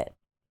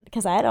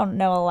because I don't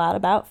know a lot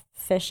about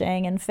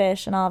fishing and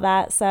fish and all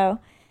that. So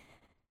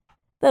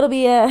that'll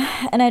be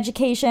an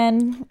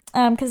education,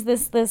 because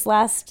these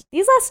last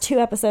 2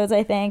 episodes,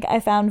 I think, I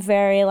found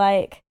very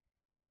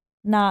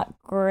not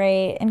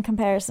great in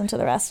comparison to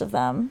the rest of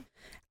them.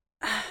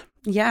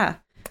 Yeah.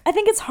 I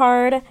think it's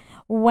hard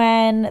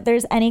when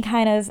there's any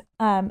kind of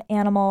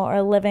animal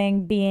or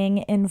living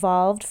being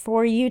involved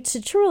for you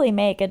to truly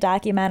make a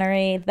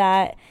documentary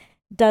that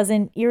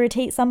doesn't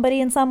irritate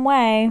somebody in some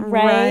way,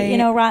 right?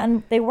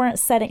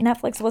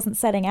 Netflix wasn't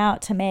setting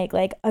out to make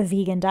a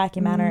vegan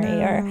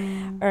documentary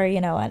or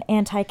an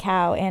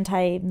anti-cow,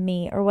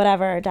 anti-meat or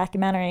whatever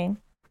documentary.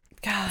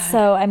 God.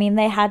 So,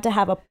 they had to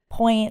have a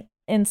point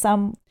in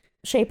some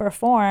shape or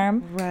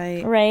form.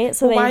 Right.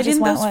 So why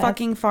didn't those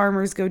fucking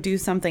farmers go do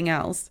something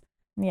else?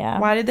 Yeah.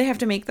 Why did they have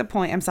to make the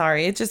point? I'm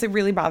sorry. It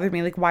really bothered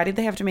me. Why did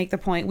they have to make the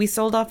point? We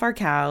sold off our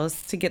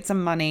cows to get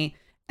some money.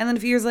 And then a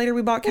few years later,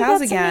 we bought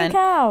cows again.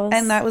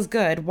 And that was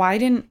good. Why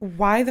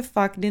the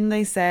fuck didn't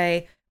they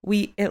say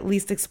we at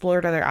least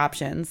explored other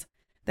options?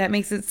 That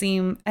makes it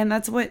seem, and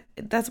that's why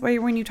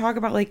when you talk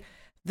about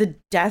the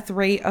death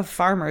rate of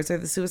farmers or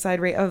the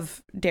suicide rate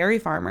of dairy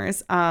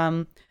farmers,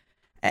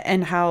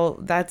 and how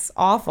that's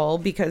awful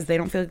because they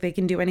don't feel like they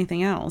can do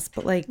anything else.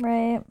 But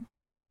right.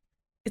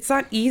 It's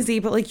not easy,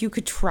 but you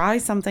could try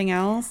something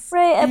else.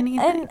 Right.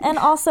 And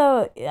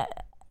also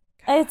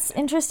it's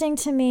interesting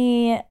to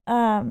me.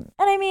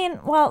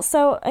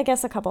 So I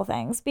guess a couple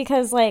things,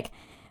 because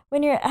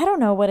when I don't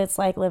know what it's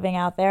like living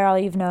out there. All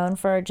you've known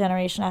for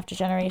generation after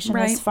generation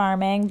is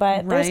farming,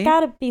 but there's got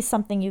to be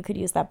something you could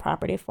use that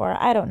property for.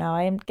 I don't know.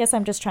 I guess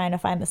I'm just trying to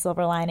find the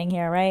silver lining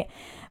here, right?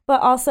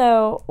 But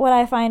also what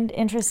I find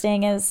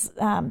interesting is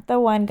the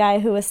one guy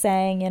who was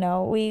saying,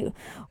 we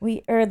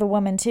or the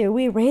woman too,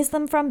 we raise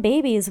them from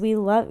babies. We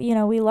love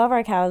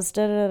our cows,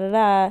 da da da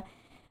da.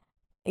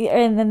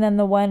 And then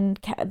the one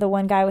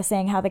guy was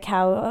saying how the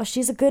cow, oh,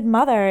 she's a good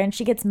mother and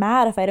she gets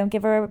mad if I don't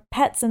give her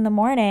pets in the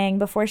morning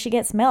before she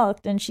gets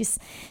milked, and she's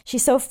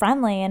so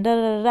friendly and da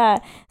da da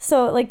da.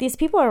 So like these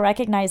people are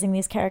recognizing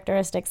these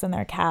characteristics in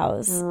their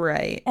cows,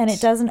 right? And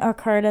it doesn't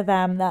occur to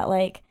them that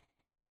like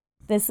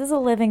this is a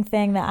living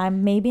thing that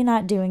I'm maybe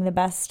not doing the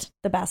best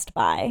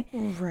by,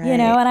 right? You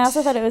know. And I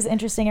also thought it was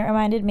interesting. It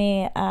reminded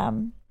me,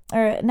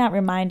 or not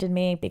reminded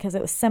me because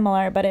it was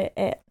similar, but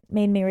it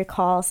made me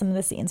recall some of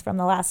the scenes from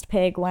The Last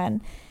Pig when,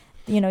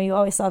 you know, you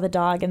always saw the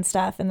dog and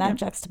stuff, and that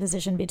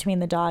juxtaposition between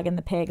the dog and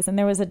the pigs. And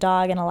there was a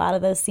dog in a lot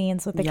of those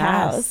scenes with the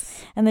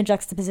cows, and the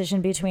juxtaposition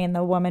between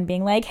the woman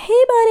being like,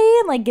 hey, buddy,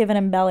 and like giving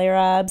him belly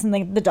rubs, and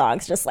the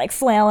dog's just like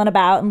flailing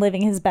about and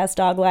living his best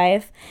dog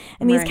life.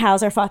 And these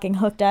cows are fucking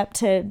hooked up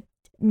to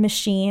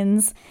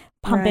machines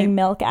pumping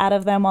milk out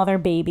of them while their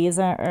babies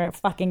are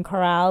fucking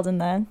corralled in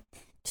the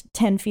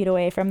 10 feet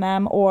away from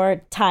them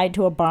or tied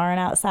to a barn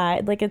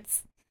outside. Like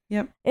it's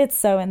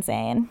so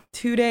insane.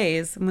 2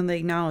 days, when they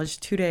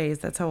acknowledged 2 days,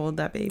 that's how old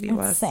that baby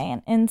was.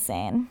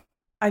 Insane.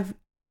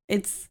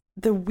 It's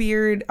the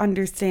weird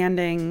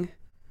understanding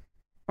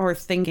or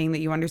thinking that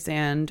you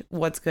understand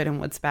what's good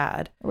and what's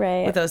bad.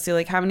 Right. With those two,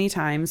 like how many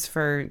times,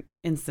 for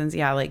instance,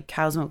 like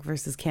cow's milk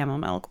versus camel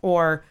milk,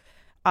 or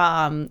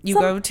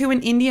go to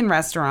an Indian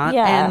restaurant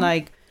and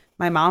like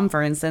my mom,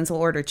 for instance, will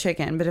order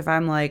chicken, but if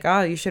I'm like,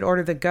 oh, you should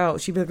order the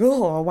goat, she'd be like,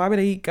 oh, why would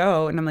I eat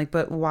goat? And I'm like,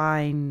 but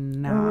why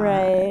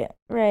not?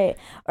 Right.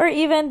 Or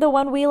even the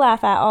one we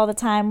laugh at all the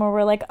time where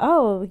we're like,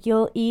 oh,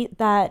 you'll eat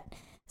that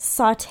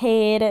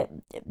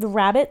sauteed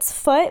rabbit's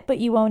foot, but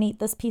you won't eat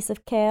this piece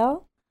of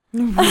kale.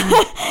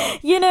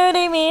 You know what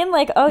I mean?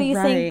 Like, oh, you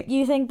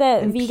think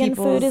that and vegan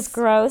food is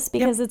gross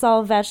because it's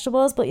all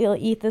vegetables, but you'll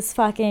eat this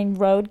fucking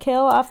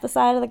roadkill off the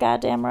side of the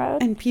goddamn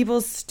road. And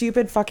people's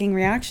stupid fucking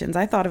reactions.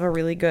 I thought of a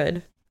really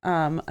good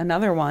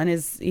another one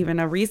is even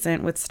a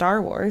recent with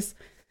Star Wars,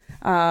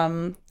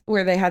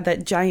 where they had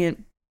that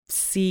giant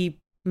sea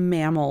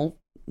mammal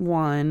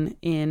one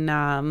in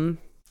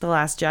The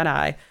Last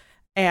Jedi,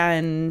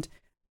 and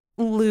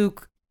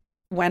Luke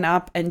went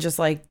up and just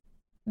like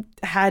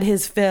had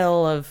his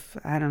fill of,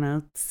 I don't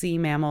know, sea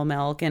mammal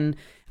milk. And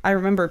I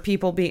remember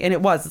people being, and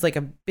it's like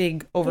a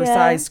big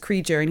oversized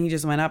creature, and he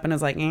just went up and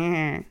was like,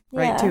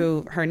 right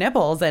to her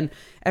nipples, and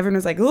everyone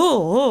was like,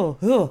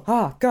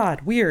 oh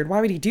God, weird, why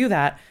would he do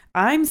that?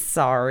 I'm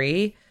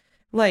sorry,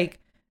 like,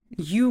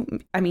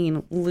 Luke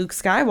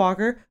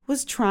Skywalker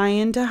was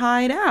trying to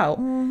hide out,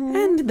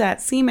 and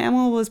that sea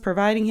mammal was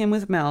providing him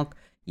with milk.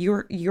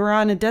 You're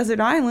on a desert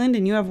island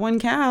and you have one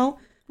cow,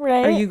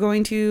 right? Are you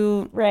going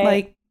to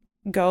like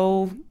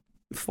go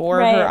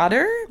for her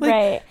udder?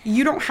 Like,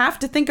 you don't have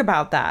to think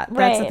about that.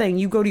 That's the thing.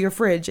 You go to your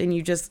fridge and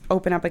you just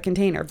open up a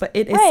container, but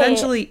it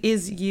essentially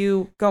is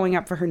you going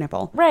up for her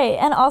nipple. Right.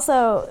 And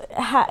also,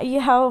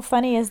 how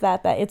funny is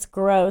that it's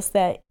gross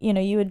that, you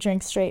know, you would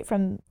drink straight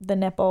from the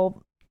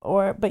nipple,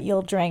 but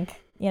you'll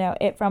drink, you know,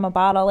 it from a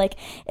bottle. Like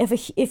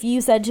if you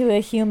said to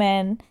a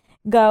human,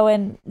 go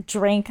and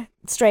drink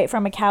straight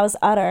from a cow's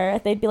udder,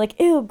 they'd be like,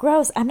 ew,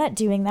 gross. I'm not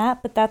doing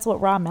that. But that's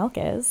what raw milk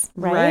is,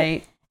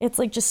 right? It's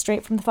like just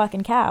straight from the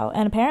fucking cow.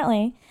 And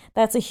apparently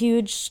that's a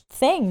huge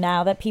thing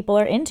now that people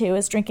are into,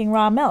 is drinking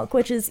raw milk,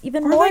 which is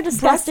even more like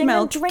disgusting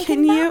than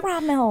drinking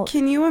raw milk.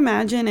 Can you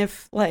imagine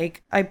if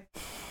like I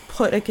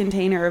put a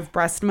container of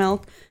breast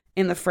milk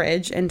in the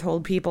fridge and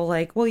told people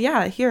like, well,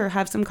 yeah, here,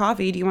 have some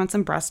coffee. Do you want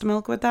some breast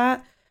milk with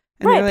that?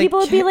 And like, people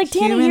would be like,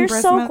 Danny, you're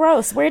so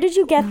gross. Where did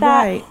you get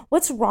that?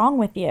 What's wrong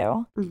with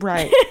you?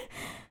 Right.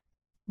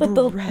 But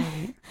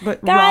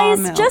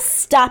guys, just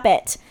stop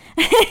it.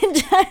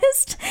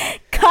 Just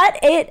cut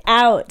it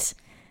out.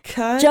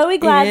 Joey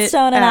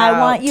Gladstone and I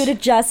want you to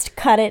just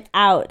cut it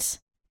out.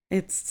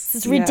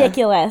 It's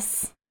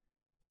ridiculous.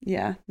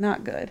 Yeah,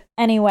 not good.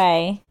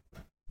 Anyway,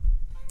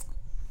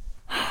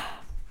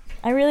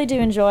 I really do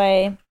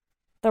enjoy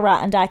the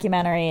Rotten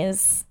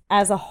documentaries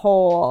as a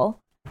whole.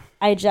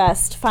 I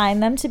just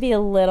find them to be a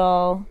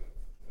little,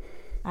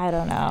 I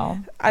don't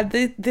know.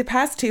 The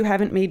past two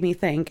haven't made me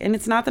think. And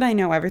it's not that I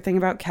know everything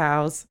about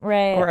cows.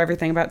 Right. Or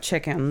everything about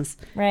chickens.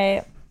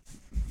 Right.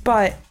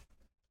 But,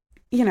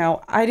 you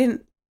know, I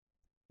didn't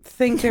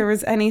think there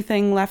was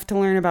anything left to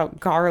learn about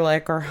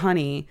garlic or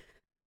honey.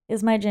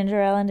 Is my ginger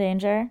ale in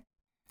danger?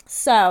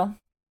 So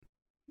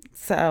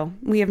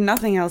we have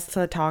nothing else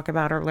to talk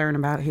about or learn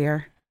about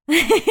here.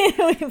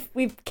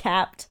 We've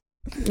capped.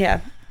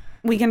 Yeah.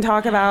 We can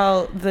talk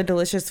about the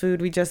delicious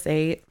food we just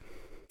ate.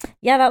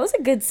 Yeah, that was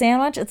a good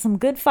sandwich and some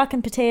good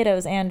fucking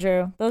potatoes,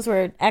 Andrew. Those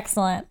were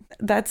excellent.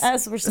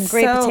 Those were some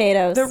great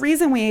potatoes. The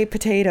reason we ate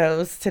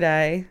potatoes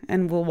today,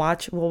 and we'll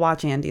watch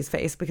Andy's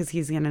face because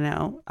he's gonna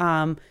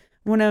know.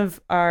 One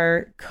of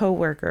our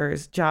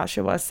coworkers,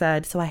 Joshua,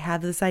 said, "So I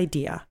have this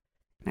idea."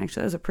 And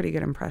actually, that was a pretty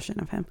good impression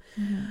of him.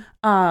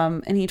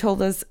 Mm-hmm. And he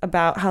told us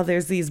about how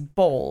there's these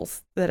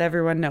bowls that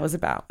everyone knows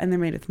about, and they're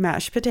made with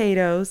mashed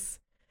potatoes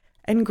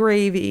and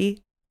gravy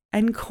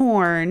and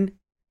corn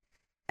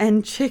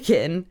and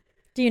chicken.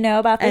 Do you know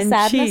about the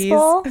sadness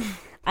bowl?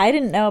 I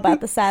didn't know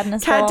about the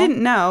sadness bowl. Kat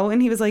didn't know,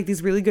 and he was like,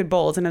 these really good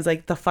bowls. And I was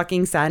like, the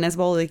fucking sadness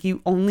bowl? Like,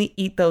 you only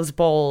eat those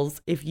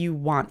bowls if you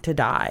want to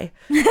die.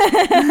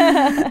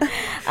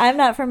 I'm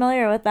not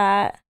familiar with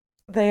that.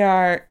 They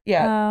are,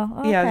 yeah.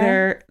 Oh, okay.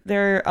 Yeah,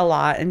 they're a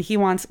lot. And he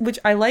wants, which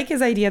I like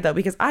his idea, though,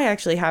 because I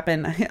actually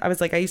I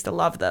was like, I used to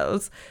love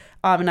those.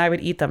 And I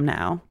would eat them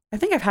now. I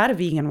think I've had a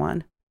vegan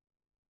one.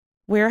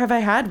 Where have I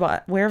had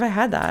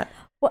that?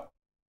 What?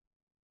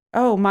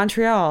 Oh,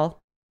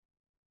 Montreal.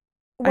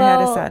 Well, I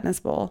had a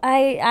sadness bowl.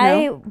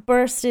 I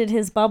bursted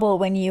his bubble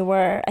when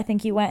I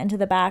think you went into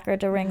the back or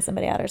to ring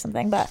somebody out or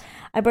something, but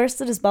I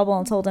bursted his bubble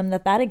and told him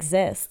that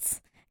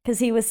exists. Because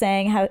he was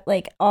saying how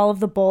like all of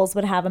the bowls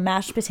would have a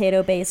mashed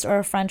potato base or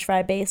a French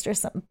fry base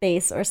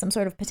or some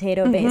sort of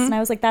potato base, and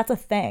I was like, that's a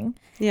thing.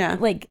 Yeah.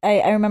 Like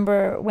I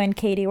remember when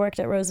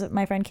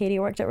my friend Katie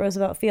worked at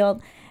Roosevelt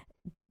Field.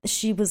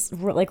 She was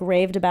like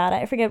raved about it.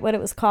 I forget what it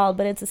was called,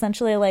 but it's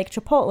essentially like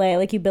Chipotle.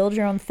 Like you build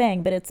your own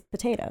thing, but it's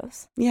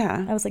potatoes.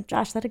 Yeah. I was like,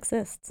 Josh, that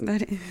exists.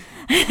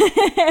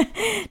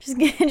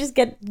 just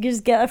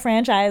get a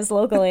franchise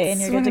locally,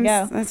 and you're good to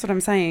go. That's what I'm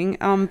saying.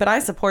 But I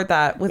support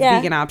that with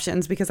vegan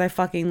options because I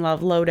fucking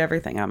load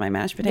everything on my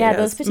mashed potatoes. Yeah,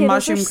 those potatoes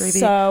mushroom are gravy.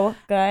 So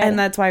good, and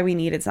that's why we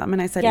needed some.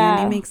 And I said,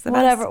 Andy makes the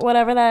best.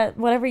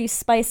 Whatever you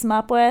spice them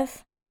up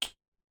with.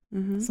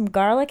 Some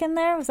garlic in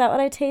there. Was that what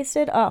I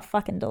tasted? Oh,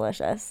 fucking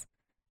delicious.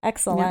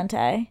 Excellent,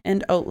 yep.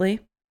 And Oatly,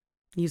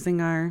 You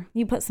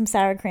put some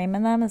sour cream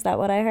in them, is that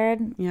what I heard?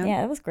 Yep.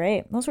 Yeah, it was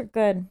great. Those were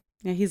good.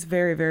 Yeah, he's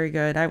very, very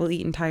good. I will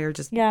eat entire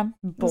bowls. It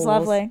was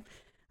lovely.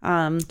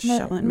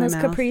 Shove it in my mouth.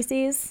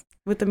 Caprices.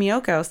 With the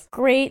Miyokos.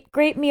 Great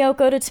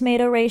Miyoko to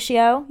tomato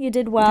ratio. You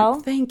did well.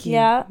 Yep, thank you.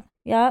 Yeah.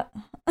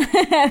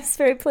 I was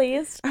very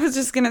pleased. I was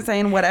just going to say,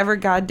 in whatever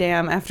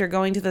goddamn, after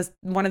going to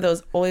one of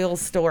those oil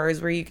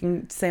stores where you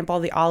can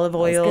sample the olive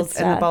oils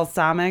and the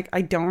balsamic,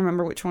 I don't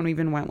remember which one we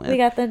even went with. We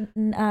got the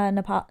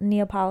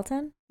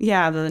Neapolitan.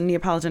 Yeah, the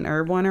Neapolitan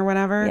herb one or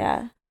whatever.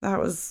 Yeah. That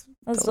was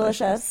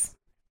delicious.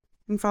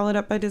 And followed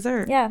up by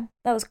dessert. Yeah,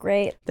 that was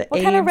great.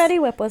 What kind of Ready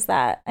Whip was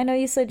that? I know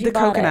you said you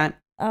bought it. The coconut.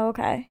 Oh,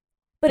 okay.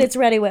 But it's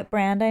Ready Whip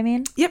brand, I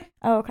mean? Yep.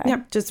 Oh, okay.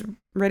 Yep, just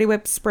Ready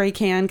Whip spray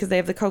can because they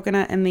have the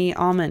coconut and the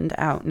almond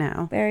out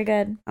now. Very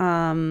good.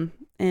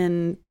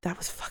 And that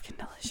was fucking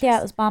delicious. Yeah,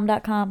 it was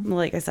bomb.com.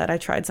 Like I said, I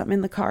tried something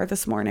in the car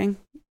this morning.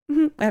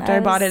 After I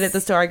bought it at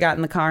the store, I got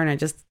in the car and I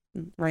just,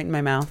 right in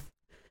my mouth.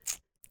 It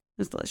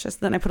was delicious.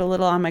 Then I put a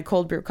little on my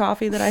cold brew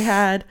coffee that I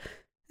had,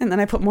 and then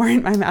I put more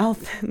in my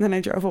mouth, and then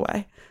I drove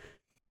away.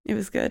 It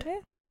was good. Yeah.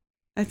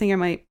 I think I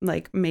might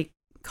make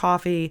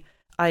coffee,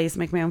 ice,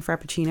 make my own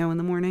frappuccino in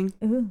the morning.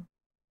 Ooh.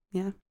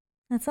 Yeah.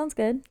 That sounds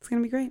good. It's going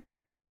to be great.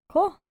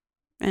 Cool.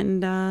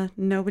 And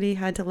nobody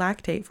had to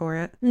lactate for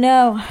it.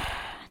 No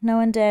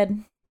one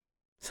did.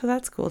 So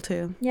that's cool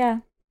too.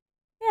 Yeah.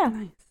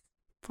 Nice.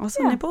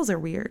 Also, nipples are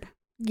weird.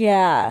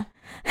 Yeah.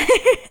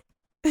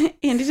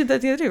 Andy did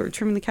that the other day. We're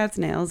trimming the cat's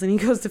nails, and he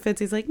goes to Fitz.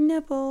 He's like,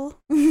 nipple.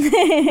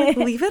 Like,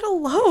 leave it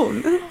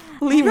alone.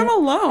 Leave him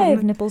alone. I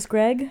have nipples,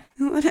 Greg.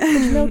 Would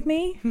you milk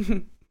me?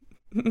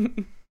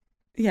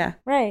 Yeah.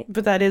 Right.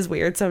 But that is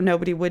weird. So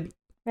nobody would.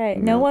 Right.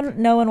 Milk.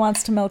 No one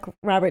wants to milk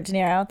Robert De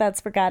Niro.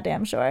 That's for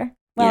goddamn sure.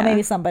 Well,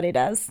 maybe somebody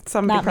does.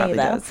 Somebody Not probably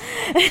me, does.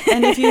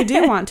 And if you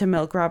do want to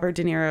milk Robert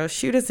De Niro,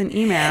 shoot us an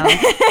email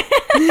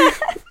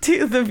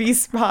to the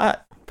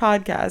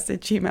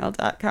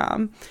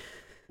vspotpodcast@gmail.com.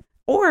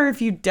 Or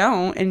if you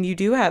don't, and you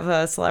do have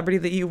a celebrity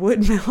that you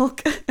would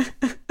milk,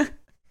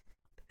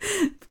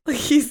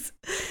 please,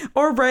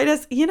 or write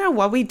us. You know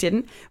what? We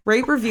didn't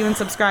rate, review, and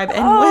subscribe.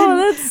 And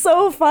that's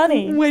so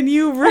funny. When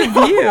you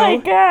review my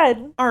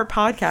God. our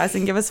podcast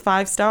and give us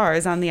 5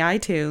 stars on the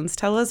iTunes,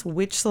 tell us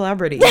which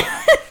celebrity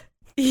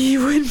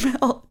you would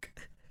milk,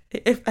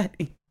 if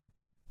any.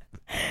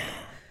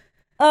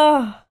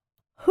 Oh,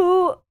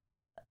 who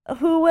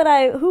would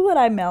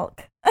I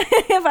milk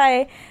if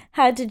I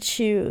had to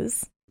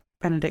choose?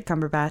 Benedict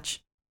Cumberbatch.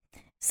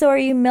 So are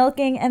you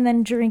milking and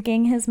then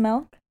drinking his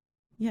milk?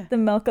 Yeah. The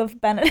milk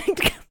of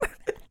Benedict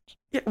Cumberbatch.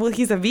 Yeah, well,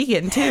 he's a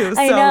vegan too.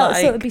 I know,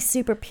 so it would be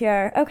super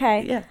pure.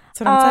 Okay. Yeah,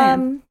 that's what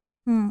I'm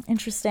saying.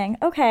 Interesting.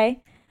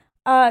 Okay.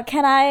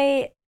 Can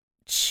I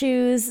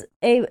choose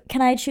a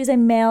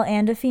male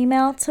and a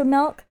female to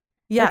milk?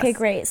 Yes. Okay,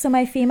 great. So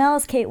my female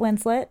is Kate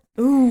Winslet.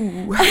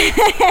 Ooh.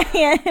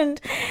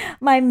 And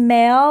my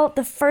male,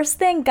 the first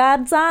thing,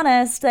 God's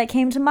honest, that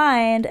came to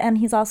mind, and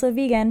he's also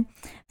vegan,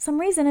 some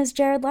reason, is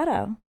Jared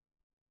Leto.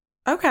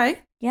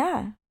 Okay.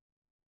 Yeah.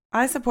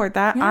 I support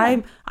that.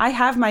 Yeah. I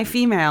have my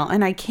female,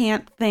 and I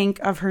can't think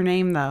of her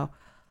name, though.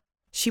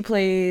 She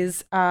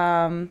plays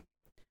Marjorie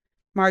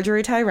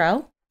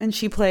Tyrell, and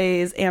she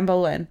plays Anne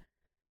Boleyn.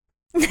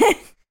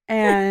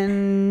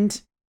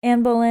 And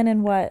Anne Boleyn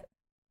in what?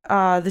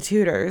 The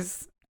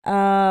Tudors.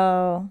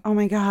 Oh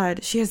my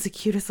God. She has the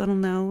cutest little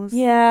nose.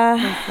 Yeah.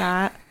 Like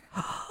that.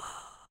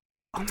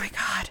 Oh my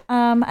God.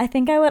 I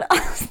think I would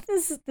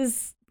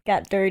this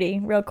got dirty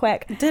real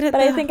quick. Did it?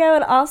 But I think I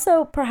would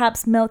also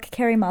perhaps milk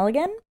Carey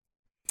Mulligan.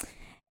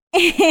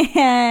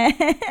 And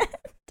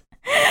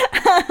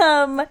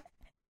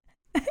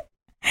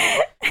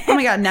Oh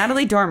my God,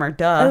 Natalie Dormer,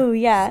 duh. Oh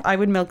yeah, I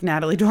would milk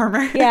Natalie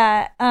Dormer.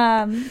 Yeah,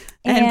 and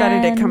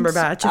Benedict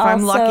Cumberbatch if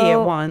I'm lucky at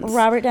once.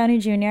 Robert Downey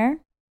Jr.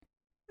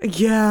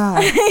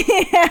 Yeah.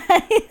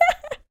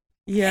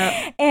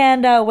 Yeah.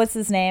 And what's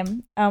his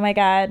name? Oh my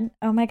God.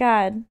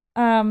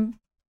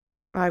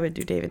 I would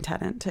do David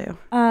Tennant too.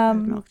 I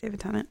would milk David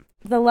Tennant.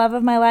 The love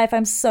of my life.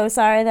 I'm so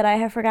sorry that I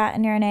have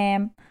forgotten your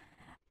name.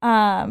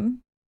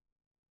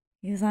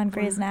 He was on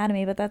Grey's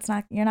Anatomy, but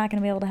you're not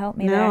going to be able to help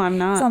me there. No, I'm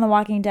not. He's on The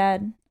Walking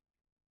Dead.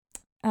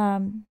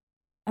 No.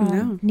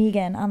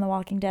 Negan on The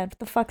Walking Dead. What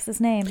the fuck's his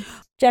name?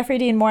 Jeffrey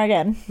Dean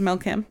Morgan.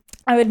 Milk him.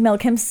 I would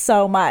milk him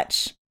so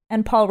much.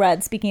 And Paul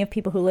Rudd, speaking of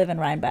people who live in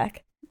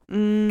Rhinebeck.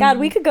 God,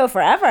 we could go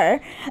forever.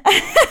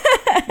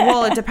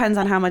 Well, it depends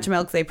on how much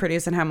milk they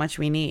produce and how much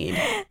we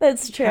need.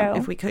 That's true.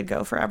 If we could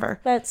go forever.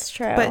 That's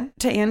true. But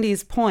to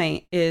Andy's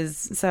point is,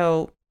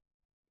 so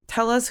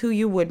tell us who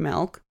you would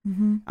milk.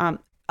 Mm-hmm.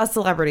 A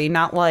celebrity,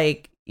 not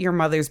like your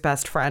mother's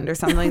best friend or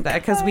something like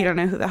that, because we don't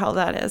know who the hell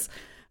that is.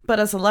 But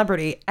a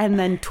celebrity, and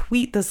then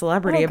tweet the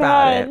celebrity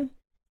about it.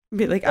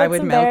 Be like, I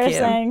would milk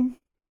you.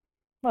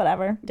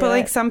 Whatever. But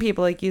like some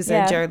people, like you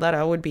said, Jared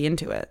Leto would be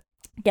into it.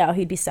 Yeah,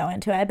 he'd be so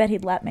into it. I bet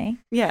he'd let me.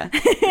 Yeah.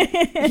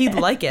 He'd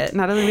like it.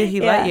 Not only would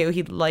he let you,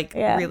 he'd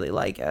really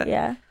like it.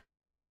 Yeah.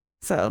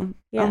 So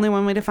only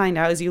one way to find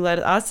out is you let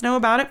us know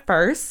about it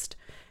first.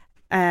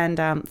 And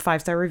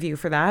 5-star review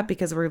for that,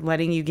 because we're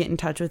letting you get in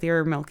touch with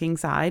your milking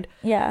side.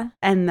 Yeah.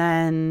 And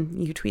then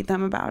you tweet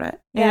them about it.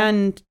 Yeah.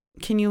 And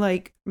can you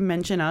like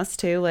mention us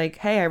too? Like,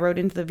 hey, I wrote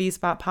into the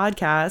V-Spot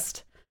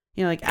podcast.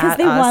 You know, like because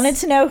they wanted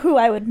to know who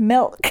I would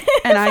milk.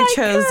 And I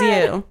chose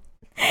you.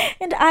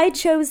 And I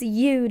chose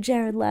you,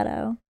 Jared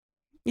Leto.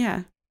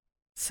 Yeah.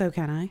 So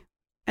can I?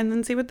 And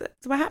then see what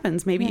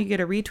happens. Maybe you get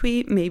a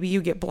retweet. Maybe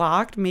you get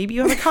blocked. Maybe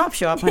you have a cop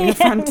show up on your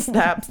front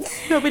steps.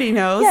 Nobody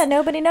knows. Yeah,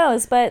 nobody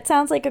knows. But it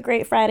sounds like a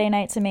great Friday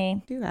night to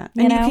me. Do that.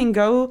 And you can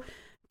go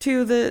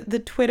to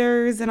the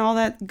Twitters and all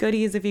that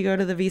goodies. If you go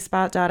to the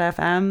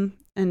vspot.fm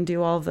and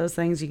do all of those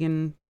things, you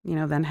can,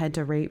 then head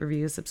to rate,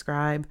 review,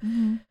 subscribe,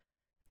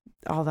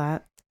 all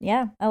that.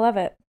 Yeah, I love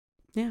it.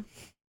 Yeah.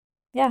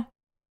 Yeah.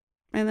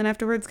 And then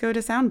afterwards go to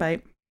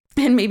Soundbite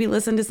and maybe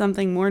listen to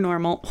something more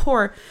normal,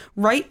 or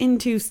write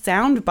into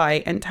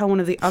Soundbite and tell one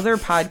of the other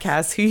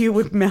podcasts who you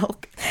would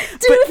milk.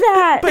 Do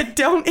that. But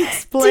don't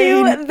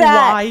explain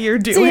why you're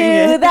doing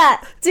it.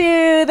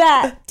 Do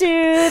that.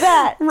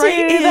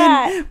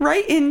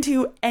 Write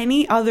into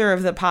any other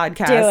of the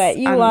podcasts. Do it.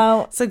 You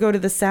won't. So go to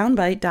the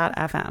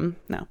soundbite.fm.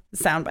 No,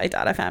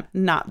 soundbite.fm,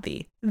 not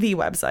the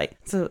website.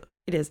 So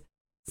it is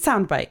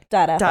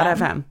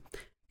soundbite.fm.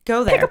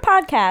 Go there. Pick a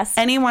podcast.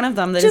 Any one of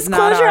them that just is not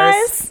ours. Just close your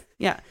eyes.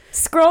 Yeah.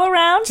 Scroll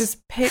around.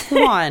 Just pick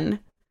one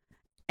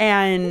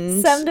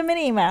and send them an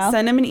email.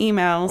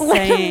 Let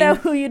saying, them know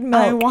who you'd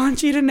milk. I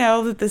want you to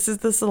know that this is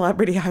the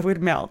celebrity I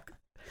would milk.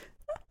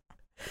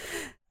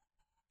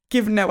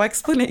 Give no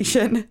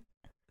explanation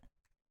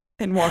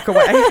and walk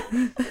away.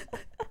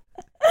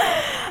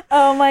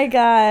 Oh my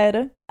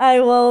God. I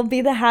will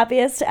be the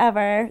happiest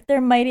ever.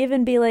 There might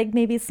even be like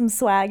maybe some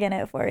swag in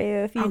it for you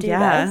if you do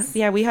this.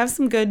 Yeah, we have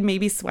some good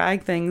maybe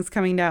swag things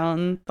coming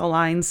down the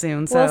line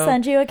soon. So we'll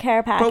send you a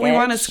care package. But we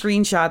want a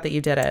screenshot that you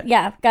did it.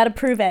 Yeah, got to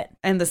prove it.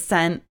 And the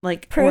scent,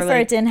 like proof or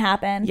it didn't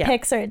happen. Yeah.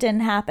 Pics or it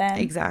didn't happen.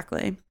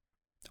 Exactly.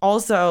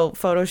 Also,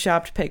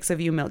 photoshopped pics of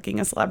you milking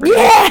a celebrity.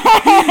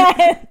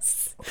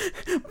 Yes!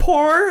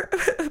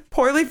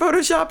 Poorly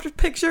photoshopped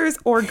pictures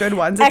or good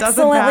ones. It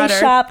doesn't matter. Excellently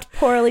shopped,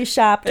 poorly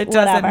shopped, It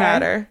doesn't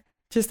matter.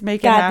 Just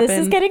make it happen. This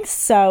is getting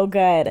so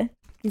good.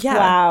 Yeah.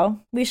 Wow.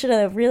 We should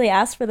have really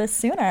asked for this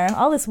sooner.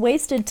 All this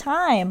wasted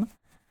time.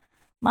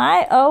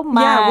 Oh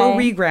my. Yeah, we'll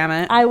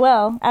regram it. I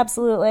will.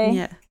 Absolutely.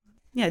 Yeah.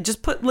 Yeah,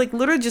 just put, like,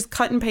 literally just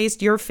cut and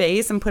paste your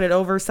face and put it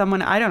over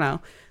someone. I don't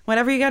know.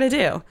 Whatever you got to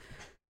do.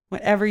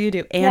 Whatever you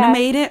do.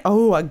 Animate it.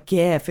 Oh, a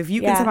GIF. If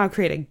you can somehow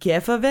create a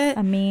GIF of it.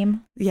 A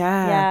meme.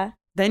 Yeah. Yeah.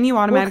 Then you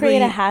automatically. We'll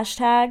create a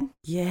hashtag.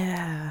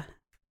 Yeah.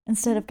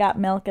 Instead of got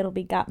milk, it'll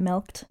be got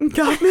milked.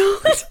 Got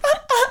milked.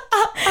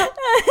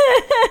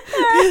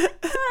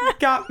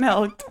 Got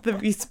milked. The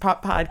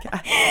V-Spot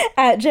podcast.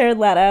 At Jared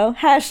Leto.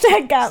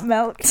 Hashtag got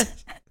milked.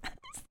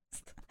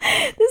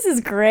 This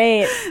is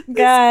great.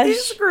 Gosh.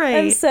 This is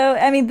great.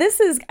 This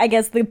is, I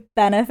guess, the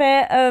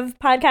benefit of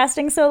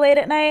podcasting so late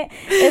at night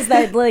is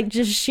that, like,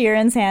 just sheer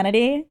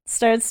insanity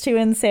starts to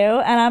ensue,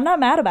 and I'm not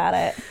mad about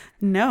it.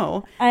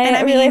 No.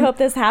 I really hope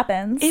this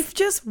happens. If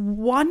just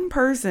one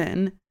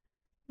person,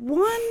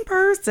 we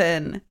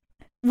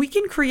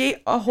can create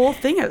a whole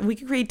thing. We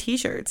can create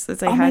t-shirts that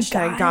say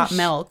hashtag got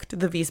milked,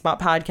 the V-Spot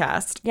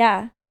podcast.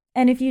 Yeah.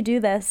 And if you do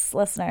this,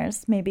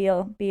 listeners, maybe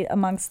you'll be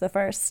amongst the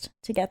first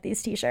to get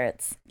these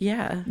t-shirts.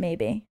 Yeah.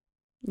 Maybe.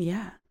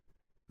 Yeah.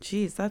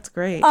 Jeez, that's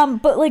great.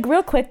 But like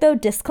real quick though,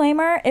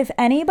 disclaimer, if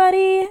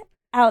anybody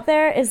out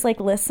there is like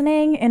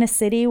listening in a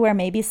city where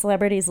maybe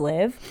celebrities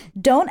live,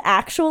 don't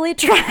actually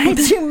try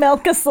to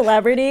milk a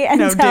celebrity and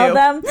tell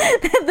them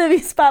that the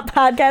V-Spot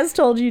podcast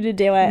told you to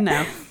do it.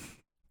 No.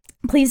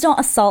 Please don't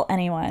assault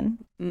anyone.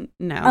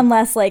 No.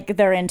 Unless, like,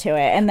 they're into it.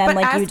 And then,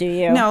 you do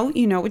you. No,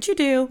 you know what you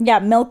do. Yeah,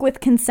 milk with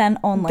consent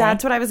only.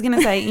 That's what I was going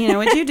to say. You know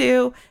what you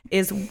do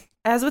is,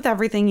 as with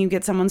everything, you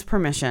get someone's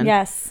permission.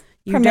 Yes.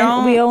 We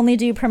only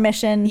do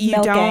permission milking.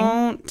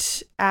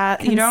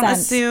 You don't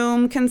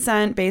assume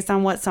consent based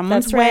on what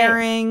someone's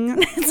wearing.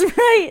 That's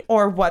right.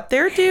 Or what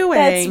they're doing.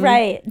 That's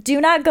right.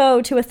 Do not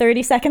go to a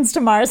 30 Seconds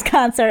to Mars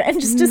concert and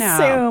just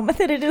assume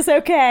that it is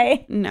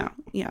okay. No.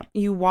 Yeah.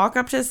 You walk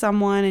up to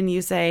someone and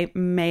you say,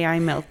 "May I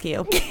milk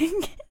you?" With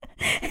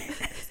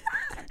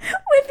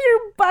your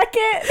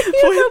bucket.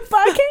 You have a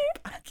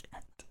bucket.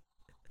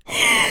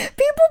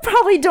 People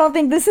probably don't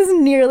think this is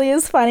nearly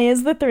as funny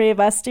as the three of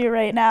us do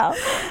right now.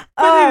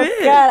 God,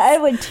 I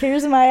have like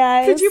tears in my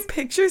eyes. Could you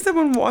picture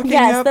someone walking up?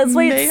 Yes, that's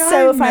why it's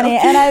so funny.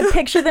 And I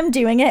picture them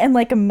doing it in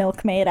like a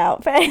milkmaid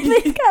outfit.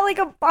 They've got like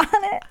a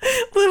bonnet.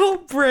 Little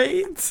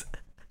braids.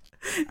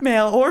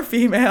 Male or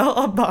female,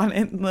 a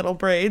bonnet and little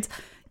braids.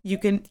 You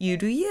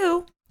do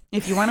you.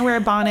 If you want to wear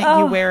a bonnet,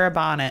 you wear a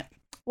bonnet.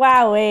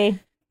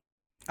 Wowee.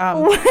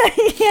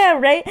 Yeah,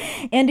 right.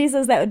 Andy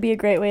says that would be a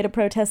great way to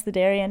protest the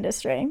dairy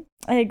industry.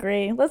 I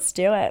agree. Let's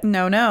do it.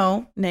 No,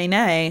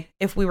 nay.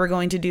 If we were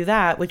going to do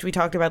that, which we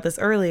talked about this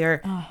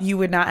earlier, you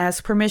would not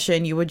ask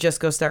permission. You would just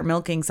go start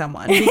milking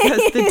someone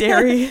because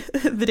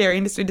the dairy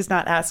industry does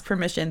not ask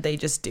permission. They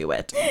just do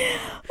it.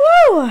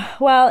 Woo!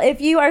 Well,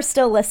 if you are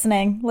still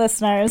listening,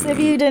 listeners, if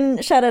you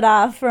didn't shut it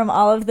off from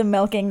all of the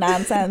milking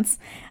nonsense,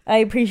 I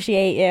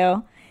appreciate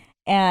you.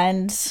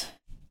 And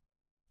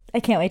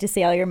I can't wait to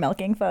see all your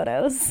milking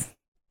photos.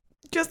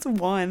 Just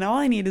one. All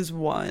I need is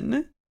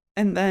one.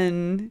 And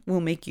then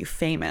we'll make you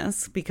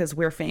famous because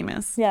we're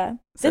famous. Yeah.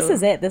 This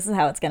is it. This is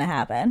how it's going to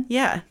happen.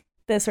 Yeah.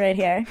 This right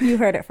here. You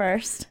heard it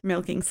first.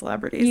 Milking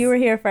celebrities. You were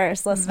here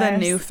first, listeners. The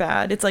new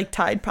fad. It's like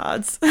Tide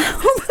Pods.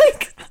 Oh my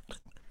God.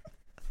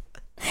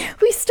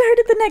 We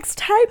started the next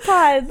Tide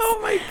Pods. Oh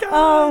my God.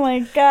 Oh my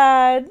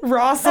God.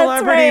 Raw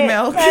celebrity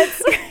milk.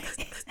 That's right.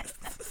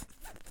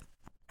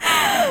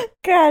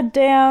 God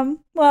damn.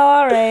 Well,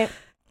 all right.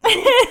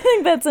 I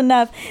think that's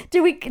enough.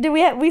 Do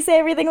we say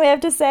everything we have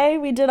to say?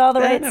 We did all the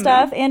right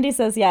stuff. Andy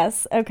says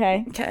yes.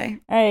 Okay.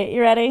 All right.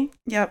 You ready?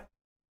 Yep.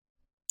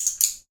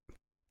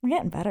 We're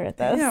getting better at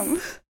this. Yeah.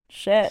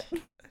 Shit.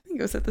 I think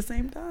it was at the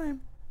same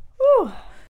time. Whew.